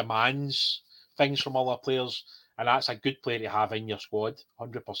somebody that demands things from other players. And that's a good player to have in your squad,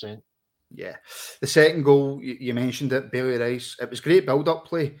 100%. Yeah. The second goal, you mentioned it, Bailey Rice. It was great build-up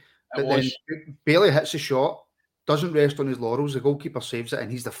play. But then Bailey hits a shot, doesn't rest on his laurels. The goalkeeper saves it,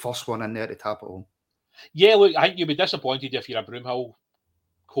 and he's the first one in there to tap it home. Yeah, look, I think you'd be disappointed if you're a Broomhill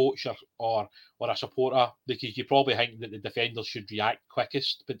coach or a supporter, because you probably think that the defenders should react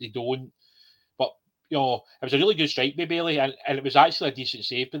quickest, but they don't. But, you know, it was a really good strike by Bailey, and it was actually a decent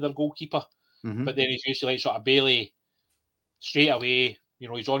save by their goalkeeper. But then he's used to, like, sort of Bailey straight away, you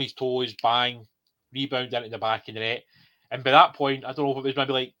know, he's on his toes, bang, rebound into the back of the net. And by that point, I don't know if it was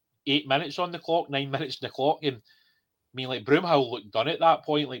maybe like 8 minutes on the clock, 9 minutes on the clock, and I mean, like, Broomhill looked done at that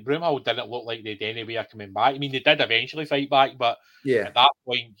point. Like, Broomhill didn't look like they'd anywhere coming back. I mean, they did eventually fight back, but at that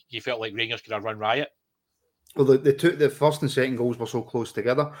point, you felt like Rangers could have run riot. Well, the first and second goals were so close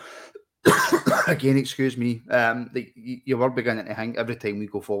together. Again, excuse me. You were beginning to think every time we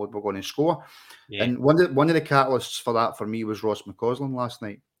go forward, we're going to score. Yeah. And one of the catalysts for that for me was Ross McCausland last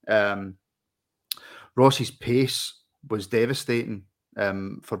night. Ross's pace was devastating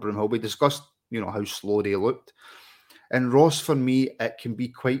for Broomhill. We discussed, you know, how slow they looked. And Ross, for me, it can be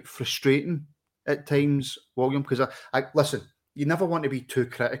quite frustrating at times, William, because I listen, you never want to be too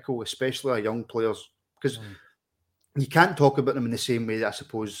critical, especially of young players, because you can't talk about them in the same way that I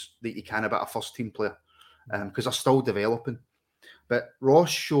suppose that you can about a first-team player, because they're still developing. But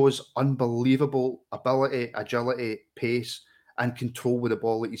Ross shows unbelievable ability, agility, pace, and control with the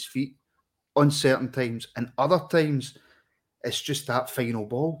ball at his feet on certain times. And other times, it's just that final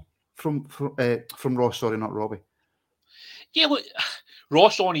ball from Ross, sorry, not Robbie. Yeah, look,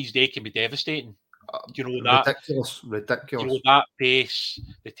 Ross on his day can be devastating. You know that ridiculous. You know that pace,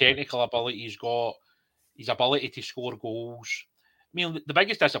 the technical ability he's got, his ability to score goals. I mean, the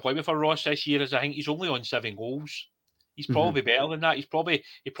biggest disappointment for Ross this year is I think he's only on 7 goals. He's probably better than that. He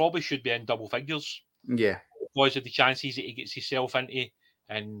probably should be in double figures. Yeah, because of the chances that he gets himself into,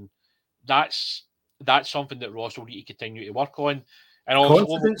 and that's something that Ross will need to continue to work on. And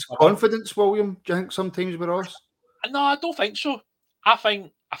confidence, William. Do you think sometimes with Ross? No, I don't think so. I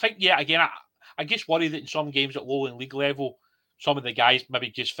think yeah, again, I just worry that in some games at low and league level, some of the guys maybe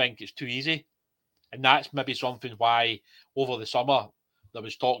just think it's too easy. And that's maybe something why over the summer there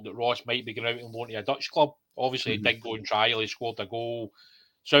was talk that Ross might be going out and loan to a Dutch club. Obviously, he did go on trial, he scored a goal.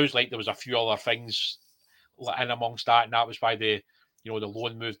 Sounds like there was a few other things in amongst that, and that was why the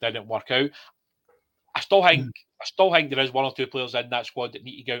loan move didn't work out. I still think there is one or two players in that squad that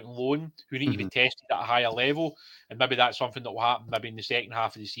need to go out on loan, who need to be tested at a higher level, and maybe that's something that will happen maybe in the second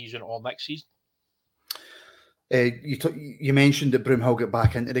half of the season or next season. You mentioned that Broomhill got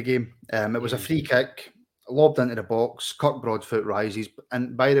back into the game. It was a free kick, lobbed into the box. Kirk Broadfoot rises,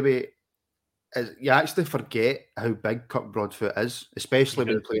 and by the way, you actually forget how big Kirk Broadfoot is, especially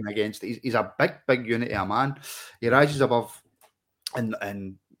when playing against. He's a big unit of a man. He rises above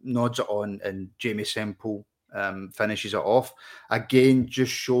and nods it on, and Jamie Semple finishes it off. Again,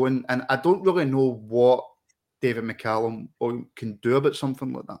 just showing, and I don't really know what David McCallum can do about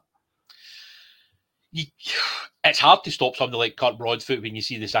something like that. It's hard to stop somebody like Kirk Broadfoot when you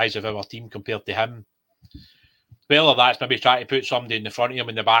see the size of our team compared to him. Whether that's maybe trying to put somebody in the front of him,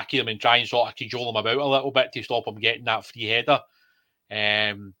 in the back of him, and try and sort of cajole him about a little bit to stop him getting that free header.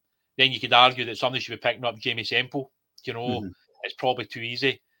 then you could argue that somebody should be picking up Jamie Semple. It's probably too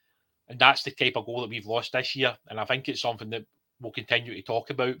easy. And that's the type of goal that we've lost this year. And I think it's something that we'll continue to talk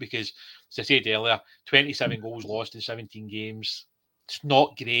about because, as I said earlier, 27 goals lost in 17 games. It's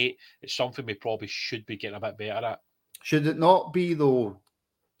not great. It's something we probably should be getting a bit better at. Should it not be, though?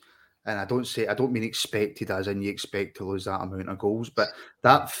 And I don't mean expected as in you expect to lose that amount of goals, but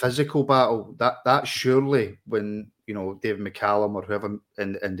that physical battle, that surely when, David McCallum or whoever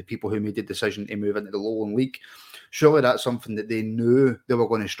and the people who made the decision to move into the Lowland League, surely that's something that they knew they were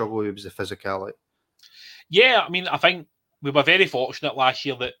going to struggle with, was the physicality. Yeah, I mean, I think we were very fortunate last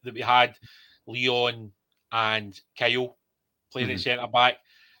year that we had Leon and Kyle playing at centre-back,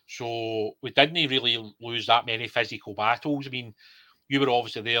 so we didn't really lose that many physical battles. I mean, you were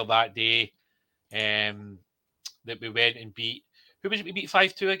obviously there that day that we went and beat... Who was it we beat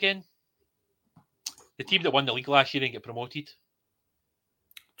 5-2 again? The team that won the league last year and get promoted.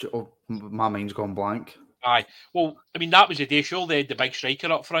 Oh, my mind's gone blank. Aye. Well, I mean, that was the day, sure, they had the big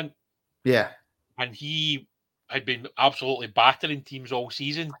striker up front. Yeah. And he had been absolutely battering teams all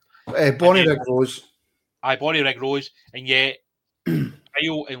season. Bonnie Rig Rose. Aye, Bonnie Rig Rose. And yet,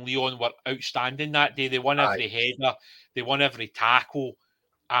 Kyle and Leon were outstanding that day. They won every header. They won every tackle.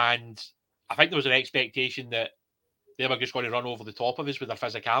 And I think there was an expectation that they were just going to run over the top of us with their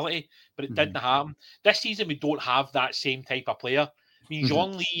physicality. But it didn't happen. This season, we don't have that same type of player. I mean,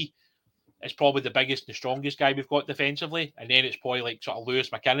 John Lee is probably the biggest and strongest guy we've got defensively. And then it's probably like sort of Lewis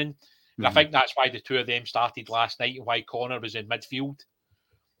McKinnon. And I think that's why the two of them started last night and why Connor was in midfield.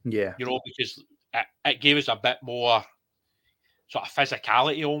 Yeah. Because it gave us a bit more sort of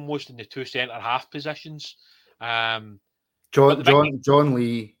physicality almost in the two centre-half positions. John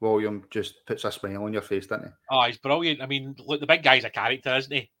Lee, William, just puts a smile on your face, doesn't he? Oh, he's brilliant. I mean, look, the big guy's a character,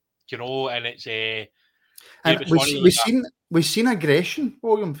 isn't he? And it's... and we've seen aggression,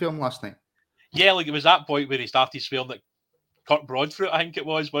 William, film last night. Yeah, like it was that point where he started swearing that Kirk Broadfoot, I think it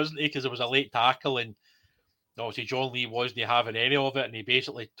was, wasn't he? Because it was a late tackle and obviously John Lee wasn't having any of it and he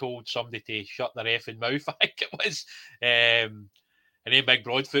basically told somebody to shut their effing mouth, I think it was. And then Big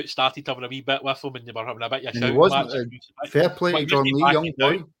Broadfoot started having a wee bit with him and they were having a bit of a shout match. Fair play to John Lee, young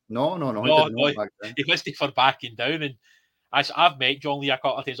boy. No. He missed it for backing down. And I've met John Lee a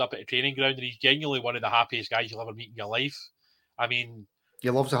couple of times up at the training ground and he's genuinely one of the happiest guys you'll ever meet in your life. I mean... He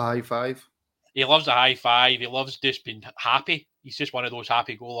loves a high five. He loves a high five. He loves just being happy. He's just one of those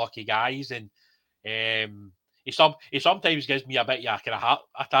happy-go-lucky guys. And he sometimes gives me a bit of a kind of heart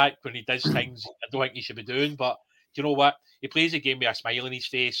attack when he does things I don't think he should be doing. But you know what? He plays the game with a smile on his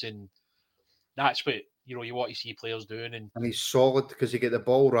face. And that's what you want to see players doing. And he's solid because he get the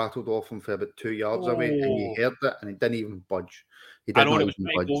ball rattled off him for about 2 yards away. And he heard it and he didn't even budge. I know it was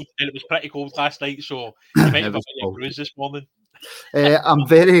pretty cold. And it was pretty cold last night. So he might have a bit of bruise this morning. I'm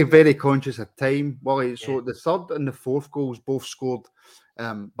very, very conscious of time, Wally. So the third and the fourth goals both scored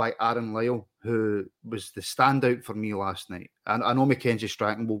by Aaron Lyle, who was the standout for me last night. And I know Mackenzie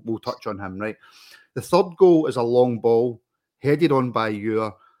Stratton, we'll touch on him, right? The third goal is a long ball, headed on by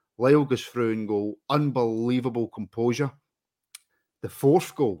Ewer. Lyle goes through and goal. Unbelievable composure. The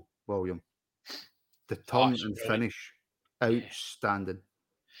fourth goal, William, the turn and finish, outstanding.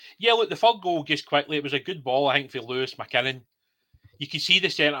 Yeah, look, the third goal, just quickly, it was a good ball, I think, for Lewis McKinnon. You could see the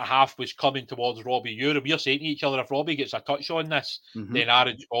centre-half was coming towards Robbie Ewer, and we were saying to each other, if Robbie gets a touch on this, then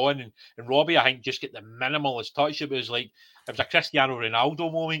Aaron's on. And Robbie, I think, just get the minimalist touch. It was a Cristiano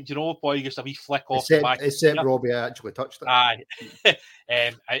Ronaldo moment, boy, just a wee flick off the back. Except Robbie actually touched it. Aye.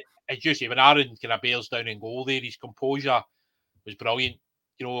 I just say, when Aaron kind of bails down in goal there, his composure was brilliant.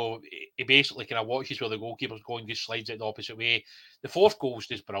 He basically kind of watches where the goalkeeper's going, just slides it the opposite way. The fourth goal was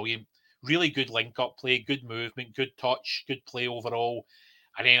just brilliant. Really good link-up play, good movement, good touch, good play overall.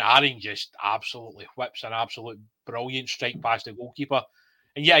 And then Aaron just absolutely whips an absolute brilliant strike past the goalkeeper.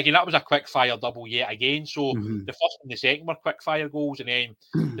 And yeah, again, that was a quick-fire double yet again. So the first and the second were quick-fire goals, and then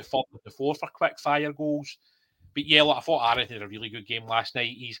the third and the fourth were quick-fire goals. But yeah, look, I thought Aaron had a really good game last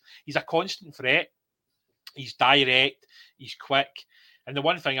night. He's a constant threat. He's direct. He's quick. And the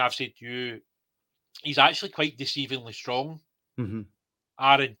one thing I've said to you, he's actually quite deceivingly strong,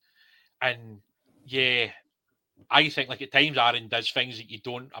 Aaron. And yeah, I think at times Aaron does things that you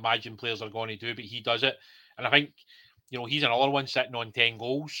don't imagine players are going to do, but he does it. And I think, he's another one sitting on 10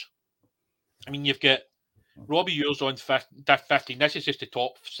 goals. I mean, you've got Robbie Ewer's on 15. This is just the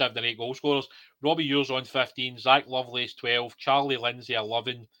top 7 or 8 goal scorers. Robbie Ewer's on 15, Zach Lovelace 12, Charlie Lindsay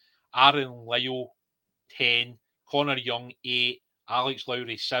 11, Aaron Lyle 10, Connor Young 8, Alex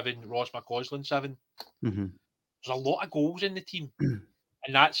Lowry 7, Ross McCausland 7. There's a lot of goals in the team.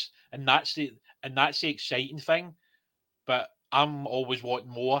 And that's the exciting thing. But I'm always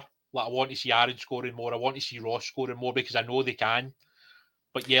wanting more. Like, I want to see Aaron scoring more. I want to see Ross scoring more because I know they can.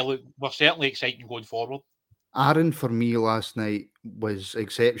 But yeah, look, we're certainly exciting going forward. Aaron for me last night was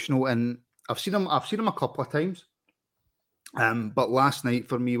exceptional, and I've seen him a couple of times. But last night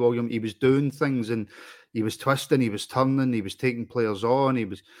for me, William, he was doing things and he was twisting, he was turning, he was taking players on, he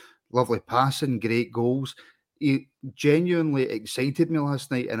was lovely passing, great goals. He genuinely excited me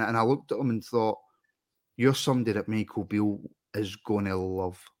last night, and I looked at him and thought, you're somebody that Michael Beale is going to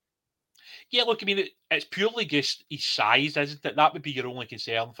love. Yeah, look, I mean, it's purely just his size, isn't it? That would be your only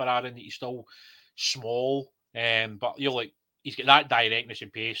concern for Aaron, that he's still small. But you're like, he's got that directness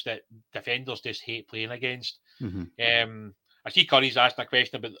and pace that defenders just hate playing against. Mm-hmm. I see Curry's asking a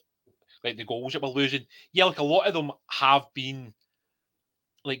question about like the goals that we're losing. Yeah, like a lot of them have been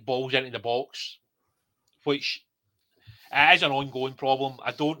like balls into the box, which is an ongoing problem.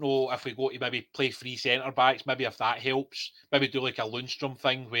 I don't know if we go to maybe play 3 centre backs, maybe if that helps. Maybe do like a Lundstrom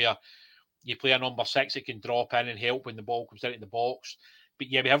thing where you play a number 6 that can drop in and help when the ball comes into the box.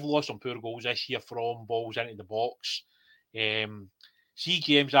 But yeah, we have lost some poor goals this year from balls into the box.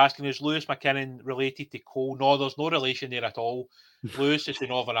 CGM's asking, is Lewis McKinnon related to Cole? No, there's no relation there at all. Lewis is from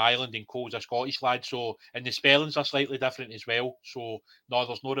Northern Ireland and Cole's a Scottish lad, so and the spellings are slightly different as well. So no,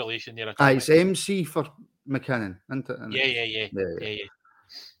 there's no relation there at all. It's MC for McKinnon, isn't it? Yeah.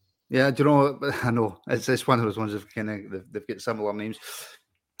 Yeah, do you know? I know it's one of those ones they've got similar names.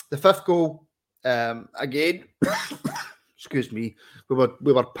 The 5th goal, again. Excuse me. We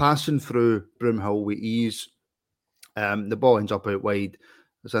were passing through Broomhill with ease. The ball ends up out wide.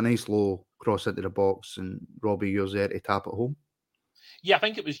 There's a nice low cross into the box, and Robbie, you're there to tap it home. Yeah, I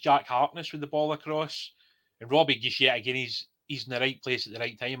think it was Jack Harkness with the ball across, and Robbie just yet again he's in the right place at the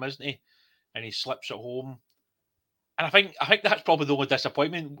right time, isn't he? And he slips it home. And I think that's probably the only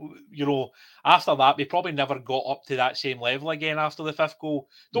disappointment. You know, after that, we probably never got up to that same level again after the 5th goal.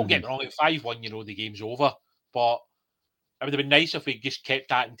 Don't get me wrong, at 5-1, you know, the game's over. But it would have been nice if we just kept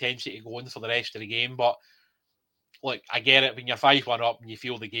that intensity going for the rest of the game. But look, I get it. When you're 5-1 up and you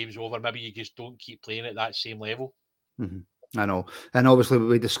feel the game's over, maybe you just don't keep playing at that same level. Mm-hmm. I know. And obviously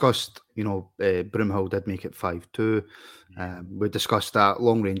we discussed, you know, Broomhill did make it 5-2. We discussed that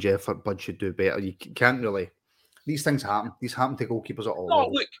long-range effort, Bud should do better. You can't really... These things happen. These happen to goalkeepers at all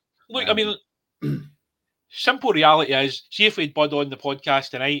levels. Look, I mean, simple reality is, see if we had Bud on the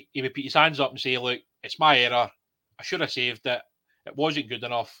podcast tonight, he would put his hands up and say, look, it's my error. I should have saved it. It wasn't good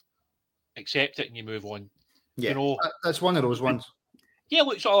enough. Accept it and you move on. Yeah, you know, that's one of those ones. Yeah,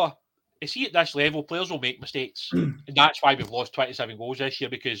 look, sort of, you see at this level, players will make mistakes. And that's why we've lost 27 goals this year,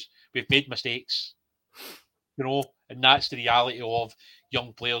 because we've made mistakes. You know, and that's the reality of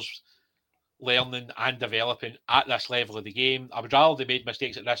young players learning and developing at this level of the game. I would rather they made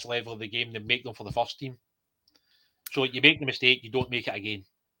mistakes at this level of the game than make them for the first team. So you make the mistake, you don't make it again.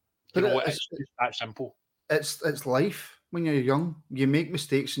 You know, it's that simple. It's life when you're young. You make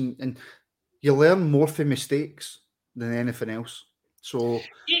mistakes and you learn more from mistakes than anything else. So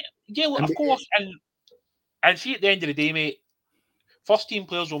yeah, well, of course. And see, at the end of the day, mate, first team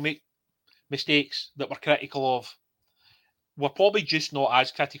players will make mistakes that we're critical of. We're probably just not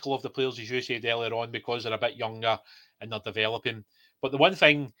as critical of the players as you said earlier on because they're a bit younger and they're developing. But the one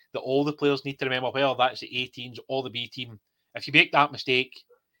thing that all the players need to remember, well, that's the 18s or the B team. If you make that mistake,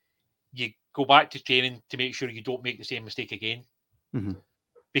 you go back to training to make sure you don't make the same mistake again. Mm-hmm.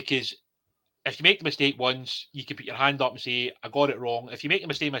 Because if you make the mistake once, you can put your hand up and say, I got it wrong. If you make the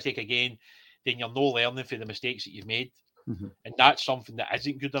mistake again, then you're no learning from the mistakes that you've made. Mm-hmm. And that's something that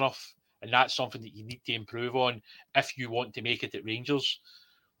isn't good enough. And that's something that you need to improve on if you want to make it at Rangers.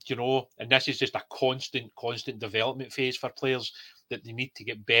 You know, and this is just a constant development phase for players that they need to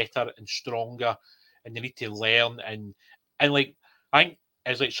get better and stronger and they need to learn. And like, I think,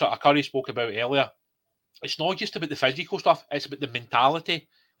 as like sort of Curry spoke about earlier, it's not just about the physical stuff, it's about the mentality.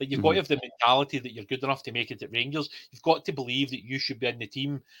 Like, you've got to have the mentality that you're good enough to make it at Rangers. You've got to believe that you should be in the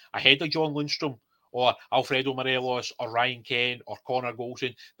team ahead of John Lundstrom or Alfredo Morelos or Ryan Kent or Connor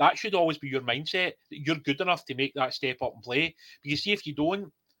Golson. That should always be your mindset, that you're good enough to make that step up and play. Because see, if you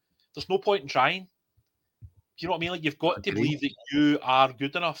don't, there's no point in trying. Do you know what I mean? Like, you've got to believe that you are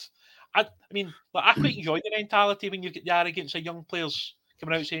good enough. I mean, like, I quite enjoy the mentality when you get the arrogance of young players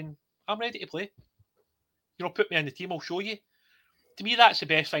coming out saying, I'm ready to play. You know, put me in the team, I'll show you. To me, that's the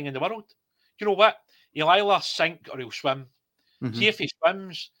best thing in the world. You know what? He'll either sink or he'll swim. Mm-hmm. See, if he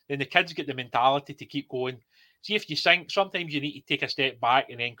swims, then the kids get the mentality to keep going. See, if you sink, sometimes you need to take a step back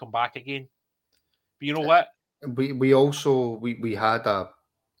and then come back again. But you know what? We also had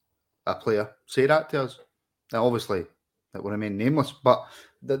a player say that to us. Now, obviously, that would remain nameless, but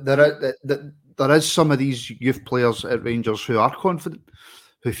there is some of these youth players at Rangers who are confident,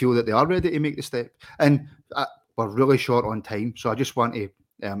 who feel that they are ready to make the step. And we're really short on time, so I just want to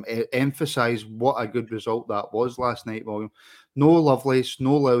emphasise what a good result that was last night, William. No Lovelace,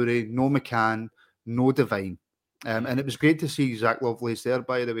 no Lowry, no McCann, no Devine. And it was great to see Zach Lovelace there,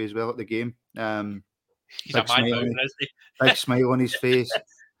 by the way, as well at the game. He's a mad mountain, isn't he? Big smile on his face.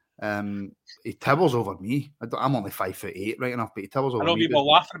 He towers over me. I'm only 5'8", right enough, but he towers over me. I know people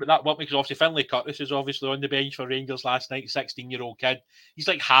are laughing about that one because obviously Finlay Curtis is obviously on the bench for Rangers last night, 16-year-old kid. He's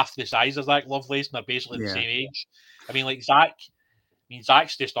like half the size of Zach Lovelace and they're basically the same age. I mean, like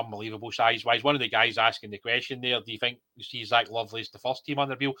Zach's just unbelievable size-wise. One of the guys asking the question there, do you think you see Zach Lovelace the first team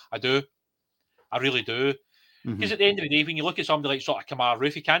under Beale? I do. I really do. Because at the end of the day, when you look at somebody like sort of Kamara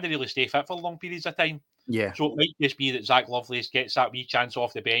Roof, he can't really stay fit for long periods of time. Yeah. So it might just be that Zach Lovelace gets that wee chance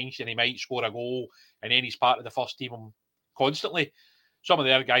off the bench and he might score a goal and then he's part of the first team constantly. Some of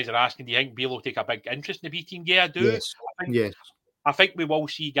the other guys are asking, do you think Beale will take a big interest in the B team? Yeah, I do. Yes. I think we will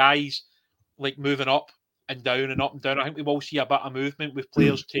see guys like moving up and down and up and down. I think we will see a bit of movement with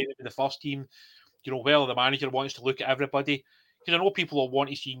players training with the first team. You know, well, the manager wants to look at everybody. Because I know people will want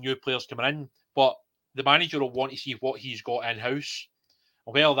to see new players coming in, but the manager will want to see what he's got in-house.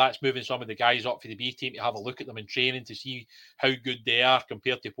 Well, that's moving some of the guys up for the B team to have a look at them in training to see how good they are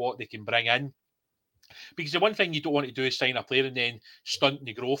compared to what they can bring in. Because the one thing you don't want to do is sign a player and then stunt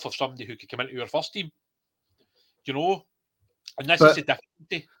the growth of somebody who could come into your first team. You know? And this is the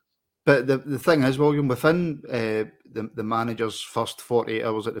difficulty. But the thing is, William, within the manager's first 48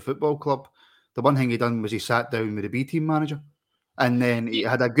 hours at the football club, the one thing he done was he sat down with the B team manager and then he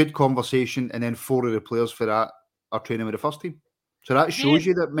had a good conversation and then 4 of the players for that are training with the first team. So that shows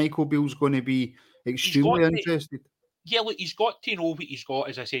you that Michael Beale's going to be extremely interested. Yeah, look, he's got to know what he's got,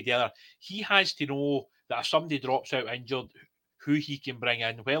 as I said earlier. He has to know that if somebody drops out injured, who he can bring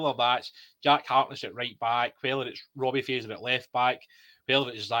in, whether that's Jack Harkness at right back, whether it's Robbie Fraser at left back, whether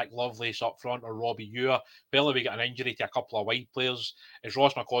it's Zach Lovelace up front or Robbie Ewer, whether we get an injury to a couple of wide players. Is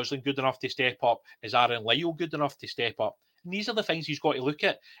Ross McCausland good enough to step up? Is Aaron Lyle good enough to step up? And these are the things he's got to look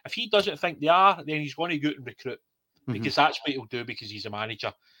at. If he doesn't think they are, then he's going to go out and recruit. Because that's what he'll do because he's a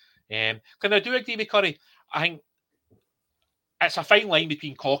manager. Can I do agree with Curry? I think it's a fine line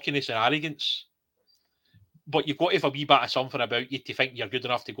between cockiness and arrogance. But you've got to have a wee bit of something about you to think you're good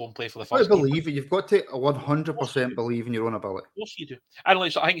enough to go and play for the first team. You've got to 100% believe in your own ability. Of course you do. And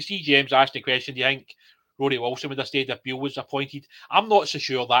like, so I think CGM's asked the question, do you think Rory Wilson would have stayed if Beale was appointed? I'm not so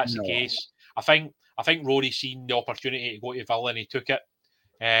sure that's the case. I think Rory's seen the opportunity to go to Villa and he took it.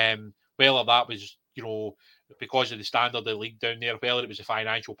 Whether that was, because of the standard of the league down there, whether it was a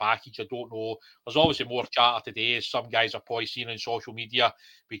financial package, I don't know. There's obviously more chatter today as some guys are poising on social media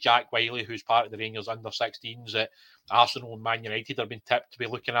with Jack Wiley, who's part of the Rangers under-16s at Arsenal and Man United have been tipped to be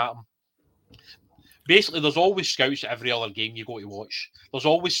looking at him. Basically, there's always scouts at every other game you go to watch. There's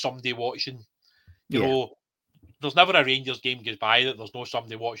always somebody watching. You know, there's never a Rangers game goes by that there's no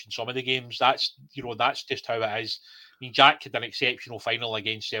somebody watching some of the games. That's just how it is. I mean, Jack had an exceptional final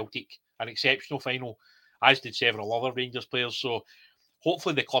against Celtic, an exceptional final, as did several other Rangers players. So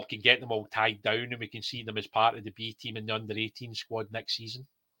hopefully the club can get them all tied down and we can see them as part of the B team and the under-18 squad next season.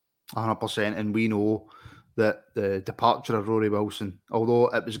 100%. And we know that the departure of Rory Wilson, although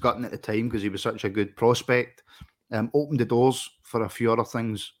it was gutting at the time because he was such a good prospect, opened the doors for a few other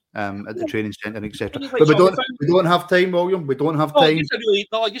things at the training centre, etc. But we don't have time, William. We don't have time.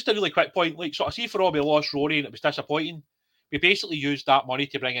 Just a really quick point. Like, so I see for Robbie lost Rory and it was disappointing. We basically used that money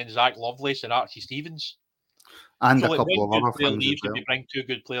to bring in Zach Lovelace and Archie Stevens. And so a couple of other things as well. We bring 2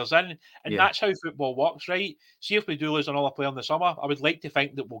 good players in. And that's how football works, right? See if we do lose another player in the summer, I would like to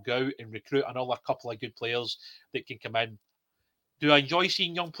think that we'll go out and recruit another couple of good players that can come in. Do I enjoy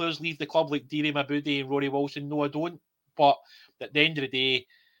seeing young players leave the club like Deary Mabudi and Rory Wilson? No, I don't. But at the end of the day,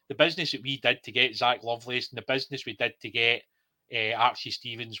 the business that we did to get Zach Lovelace and the business we did to get Archie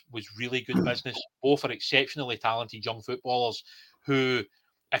Stevens was really good business. Both are exceptionally talented young footballers who,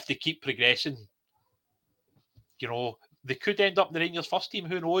 if they keep progressing, they could end up in the Rangers first team.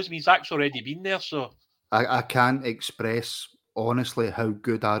 Who knows? I mean, Zach's already been there, so I can't express honestly how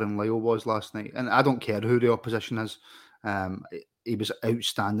good Aaron Lyle was last night, and I don't care who the opposition is. He was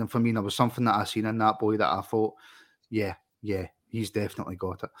outstanding for me. And there was something that I seen in that boy that I thought, yeah, he's definitely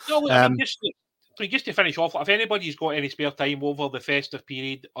got it. No, I mean, just to finish off, if anybody's got any spare time over the festive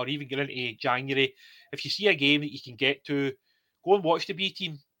period or even get into January, if you see a game that you can get to, go and watch the B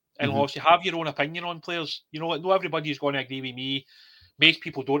team. And obviously have your own opinion on players. Not everybody's going to agree with me. Most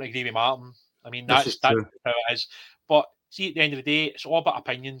people don't agree with Martin. I mean, that's how it is. But see, at the end of the day, it's all about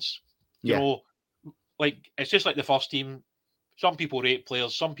opinions. You know, like it's just like the first team. Some people rate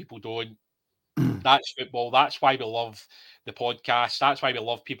players, some people don't. That's football. That's why we love the podcast. That's why we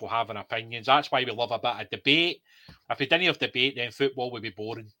love people having opinions. That's why we love a bit of debate. If we didn't have debate, then football would be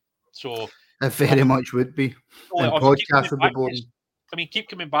boring. So it very much would be. And podcast would be boring. Keep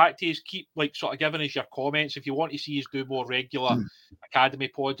coming back to us. Keep sort of giving us your comments. If you want to see us do more regular academy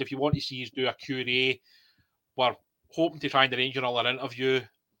pods, if you want to see us do a Q&A, we're hoping to try and arrange another interview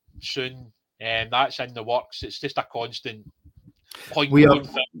soon. And that's in the works. It's just a constant point. We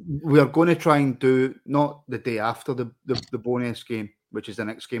are going to try and do, not the day after the bonus game, which is the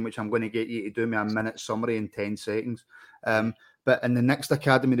next game, which I'm going to get you to do me a minute summary in 10 seconds. But in the next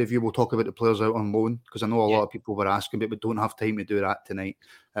Academy review, we'll talk about the players out on loan, because I know a lot of people were asking, but we don't have time to do that tonight.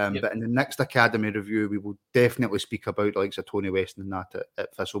 But in the next Academy review, we will definitely speak about the likes of Tony Weston and that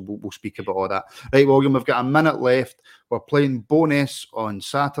at Thistle. We'll speak about all that. Right, William, we've got a minute left. We're playing bonus on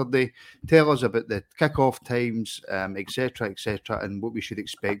Saturday. Tell us about the kick-off times, etc., and what we should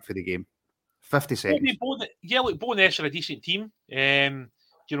expect for the game. 50 seconds. Bonus are a decent team. They're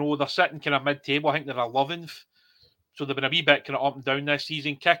sitting kind of mid-table. I think they're 11th. So they've been a wee bit kind of up and down this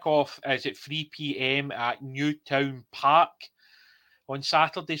season. Kick-off is at 3 p.m. at Newtown Park on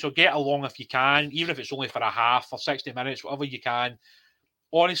Saturday. So get along if you can, even if it's only for a half or 60 minutes, whatever you can.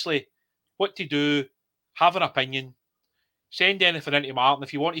 Honestly, what to do, have an opinion, send anything into Martin.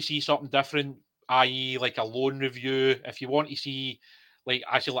 If you want to see something different, i.e. like a loan review, if you want to see like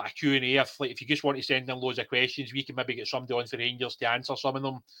a Q&A, if you just want to send in loads of questions, we can maybe get somebody on for Rangers to answer some of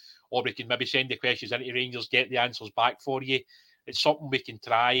them. Or we can maybe send the questions into Rangers, get the answers back for you. It's something we can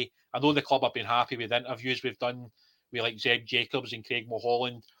try. I know the club have been happy with the interviews we've done with like Zeb Jacobs and Craig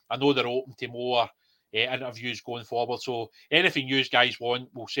Mulholland. I know they're open to more interviews going forward. So anything you guys want,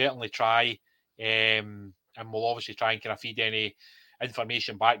 we'll certainly try. And we'll obviously try and kind of feed any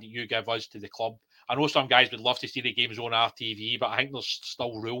information back that you give us to the club. I know some guys would love to see the games on RTV, but I think there's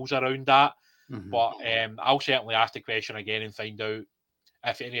still rules around that. But I'll certainly ask the question again and find out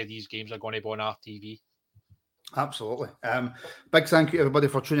if any of these games are going to be on RTV. Absolutely. Big thank you everybody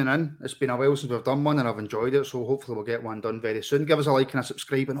for tuning in. It's been a while since we've done one and I've enjoyed it, so hopefully we'll get one done very soon. Give us a like and a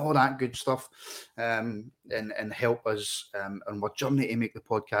subscribe and all that good stuff, and help us on our journey to make the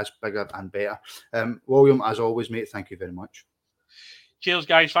podcast bigger and better. William, as always, mate, thank you very much. Cheers,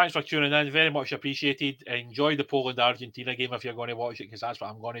 guys. Thanks for tuning in. Very much appreciated. Enjoy the Poland-Argentina game if you're going to watch it, because that's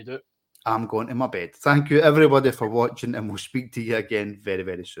what I'm going to do. I'm going to my bed. Thank you, everybody, for watching, and we'll speak to you again very,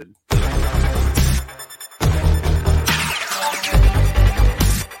 very soon.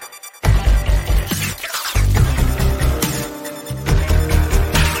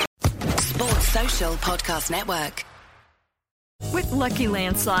 Sports Social Podcast Network. With Lucky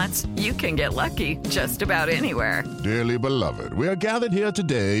Land Slots, you can get lucky just about anywhere. Dearly beloved, we are gathered here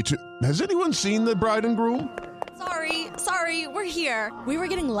today to... Has anyone seen the bride and groom? Sorry, we're here. We were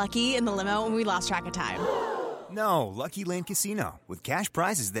getting lucky in the limo and we lost track of time. No, Lucky Land Casino, with cash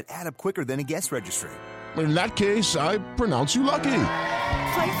prizes that add up quicker than a guest registry. In that case, I pronounce you lucky.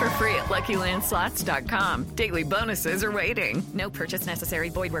 Play for free at LuckyLandSlots.com. Daily bonuses are waiting. No purchase necessary.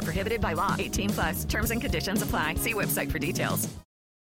 Void where prohibited by law. 18+. Terms and conditions apply. See website for details.